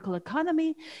political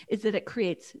economy is that it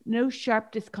creates no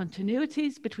sharp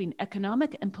discontinuities between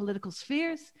economic and political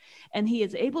spheres, and he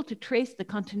is able to trace the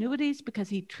continuities because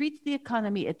he treats the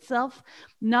economy itself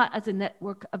not as a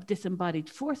network of disembodied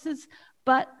forces,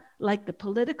 but like the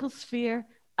political sphere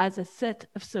as a set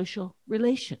of social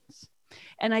relations.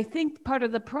 And I think part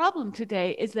of the problem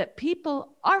today is that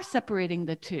people are separating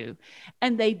the two,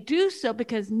 and they do so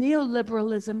because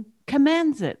neoliberalism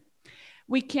commands it.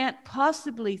 We can't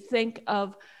possibly think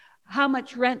of how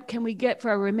much rent can we get for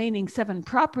our remaining 7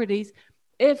 properties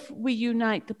if we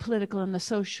unite the political and the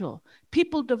social.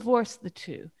 People divorce the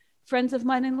two. Friends of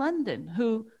mine in London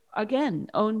who, again,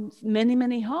 own many,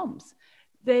 many homes,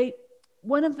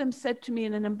 one of them said to me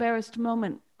in an embarrassed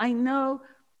moment, I know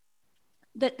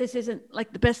that this isn't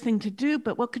like the best thing to do,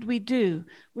 but what could we do?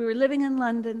 We were living in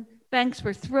London, banks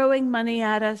were throwing money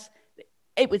at us.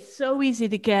 It was so easy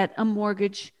to get a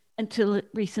mortgage until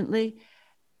recently,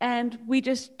 and we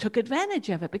just took advantage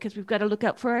of it because we've got to look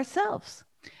out for ourselves.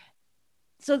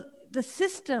 So the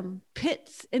system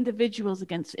pits individuals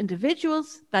against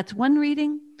individuals. That's one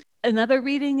reading. Another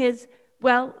reading is,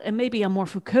 well, and maybe a more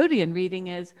Foucauldian reading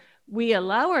is, we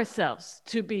allow ourselves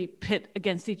to be pit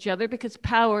against each other because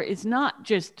power is not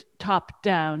just top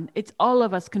down. It's all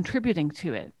of us contributing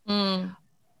to it. Mm.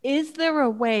 Is there a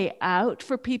way out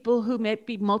for people who may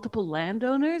be multiple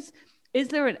landowners? Is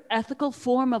there an ethical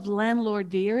form of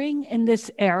landlordeering in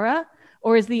this era?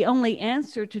 Or is the only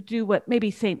answer to do what maybe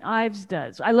St. Ives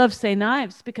does? I love St.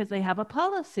 Ives because they have a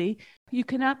policy. You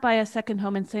cannot buy a second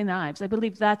home in St. Ives. I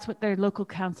believe that's what their local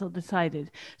council decided.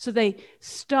 So they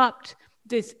stopped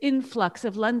this influx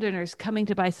of Londoners coming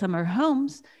to buy summer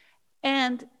homes,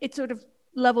 and it sort of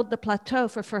leveled the plateau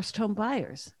for first home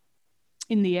buyers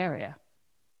in the area.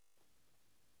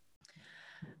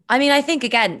 I mean, I think,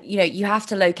 again, you know, you have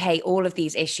to locate all of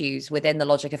these issues within the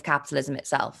logic of capitalism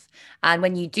itself. And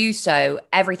when you do so,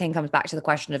 everything comes back to the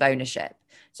question of ownership.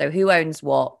 So who owns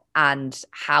what and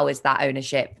how is that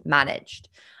ownership managed?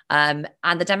 And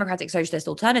the democratic socialist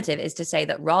alternative is to say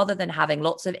that rather than having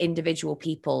lots of individual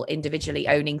people individually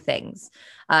owning things,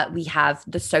 we have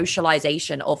the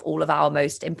socialization of all of our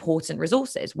most important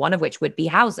resources, one of which would be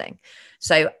housing.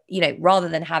 So, you know, rather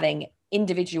than having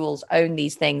individuals own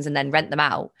these things and then rent them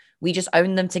out, we just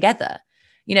own them together.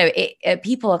 You know,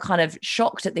 people are kind of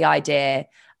shocked at the idea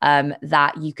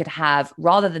that you could have,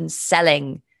 rather than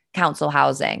selling council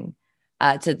housing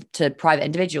to private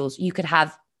individuals, you could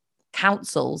have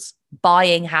councils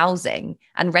buying housing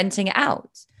and renting it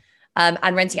out.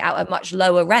 and renting out at much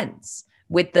lower rents,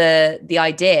 with the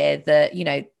idea that, you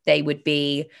know, they would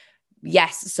be,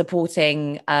 yes,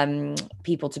 supporting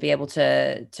people to be able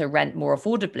to rent more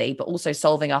affordably, but also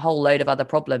solving a whole load of other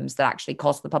problems that actually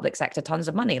cost the public sector tons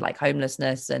of money, like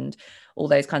homelessness and all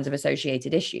those kinds of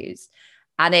associated issues.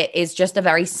 And it is just a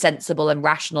very sensible and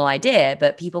rational idea,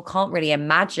 but people can't really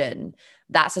imagine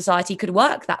that society could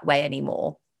work that way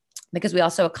anymore, because we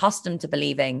are so accustomed to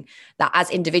believing that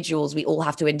as individuals, we all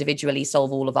have to individually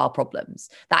solve all of our problems.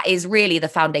 That is really the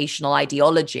foundational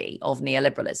ideology of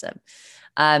neoliberalism.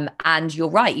 And you're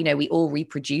right, you know, we all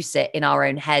reproduce it in our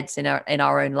own heads, in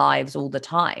our own lives all the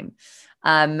time.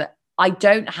 I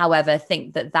don't, however,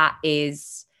 think that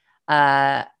is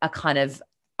a kind of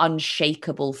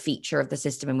unshakable feature of the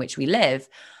system in which we live.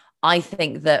 I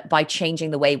think that by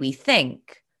changing the way we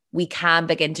think, we can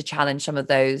begin to challenge some of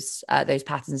those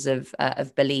patterns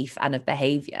of belief and of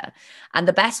behavior. And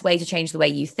the best way to change the way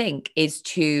you think is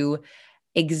to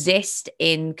exist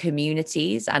in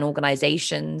communities and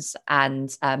organizations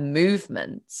and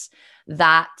movements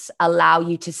that allow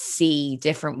you to see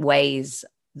different ways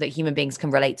that human beings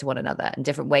can relate to one another, and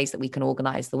different ways that we can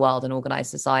organize the world and organize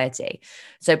society.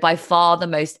 So by far the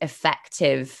most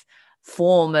effective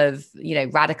form of, you know,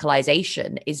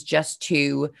 radicalization is just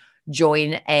to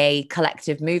join a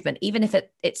collective movement, even if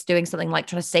it's doing something like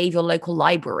trying to save your local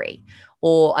library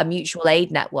or a mutual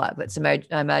aid network that's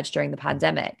emerged during the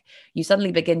pandemic. You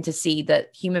suddenly begin to see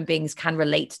that human beings can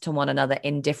relate to one another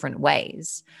in different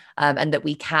ways, and that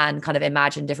we can kind of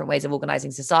imagine different ways of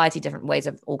organizing society, different ways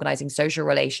of organizing social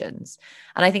relations.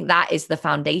 And I think that is the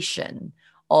foundation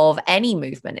of any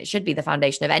movement. It should be the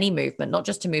foundation of any movement, not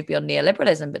just to move beyond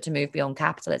neoliberalism, but to move beyond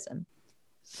capitalism.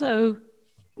 So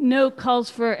no calls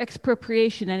for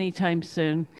expropriation anytime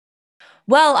soon.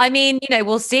 Well, I mean, you know,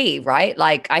 we'll see, right?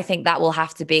 Like, I think that will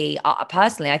have to be,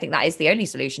 personally, I think that is the only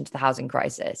solution to the housing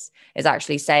crisis, is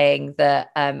actually saying that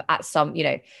at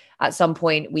some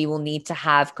point we will need to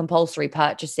have compulsory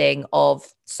purchasing of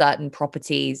certain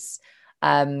properties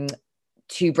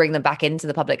to bring them back into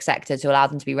the public sector, to allow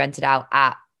them to be rented out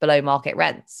at below market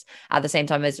rents, at the same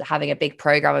time as having a big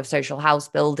program of social house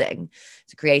building,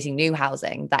 to creating new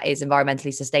housing that is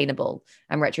environmentally sustainable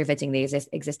and retrofitting the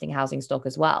existing housing stock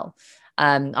as well.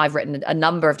 I've written a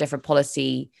number of different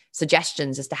policy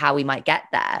suggestions as to how we might get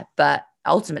there. But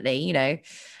ultimately, you know,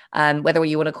 whether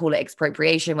you want to call it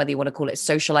expropriation, whether you want to call it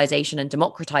socialization and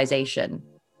democratization,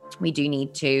 we do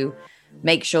need to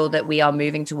make sure that we are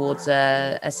moving towards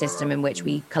a system in which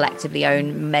we collectively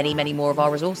own many, many more of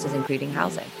our resources, including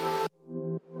housing.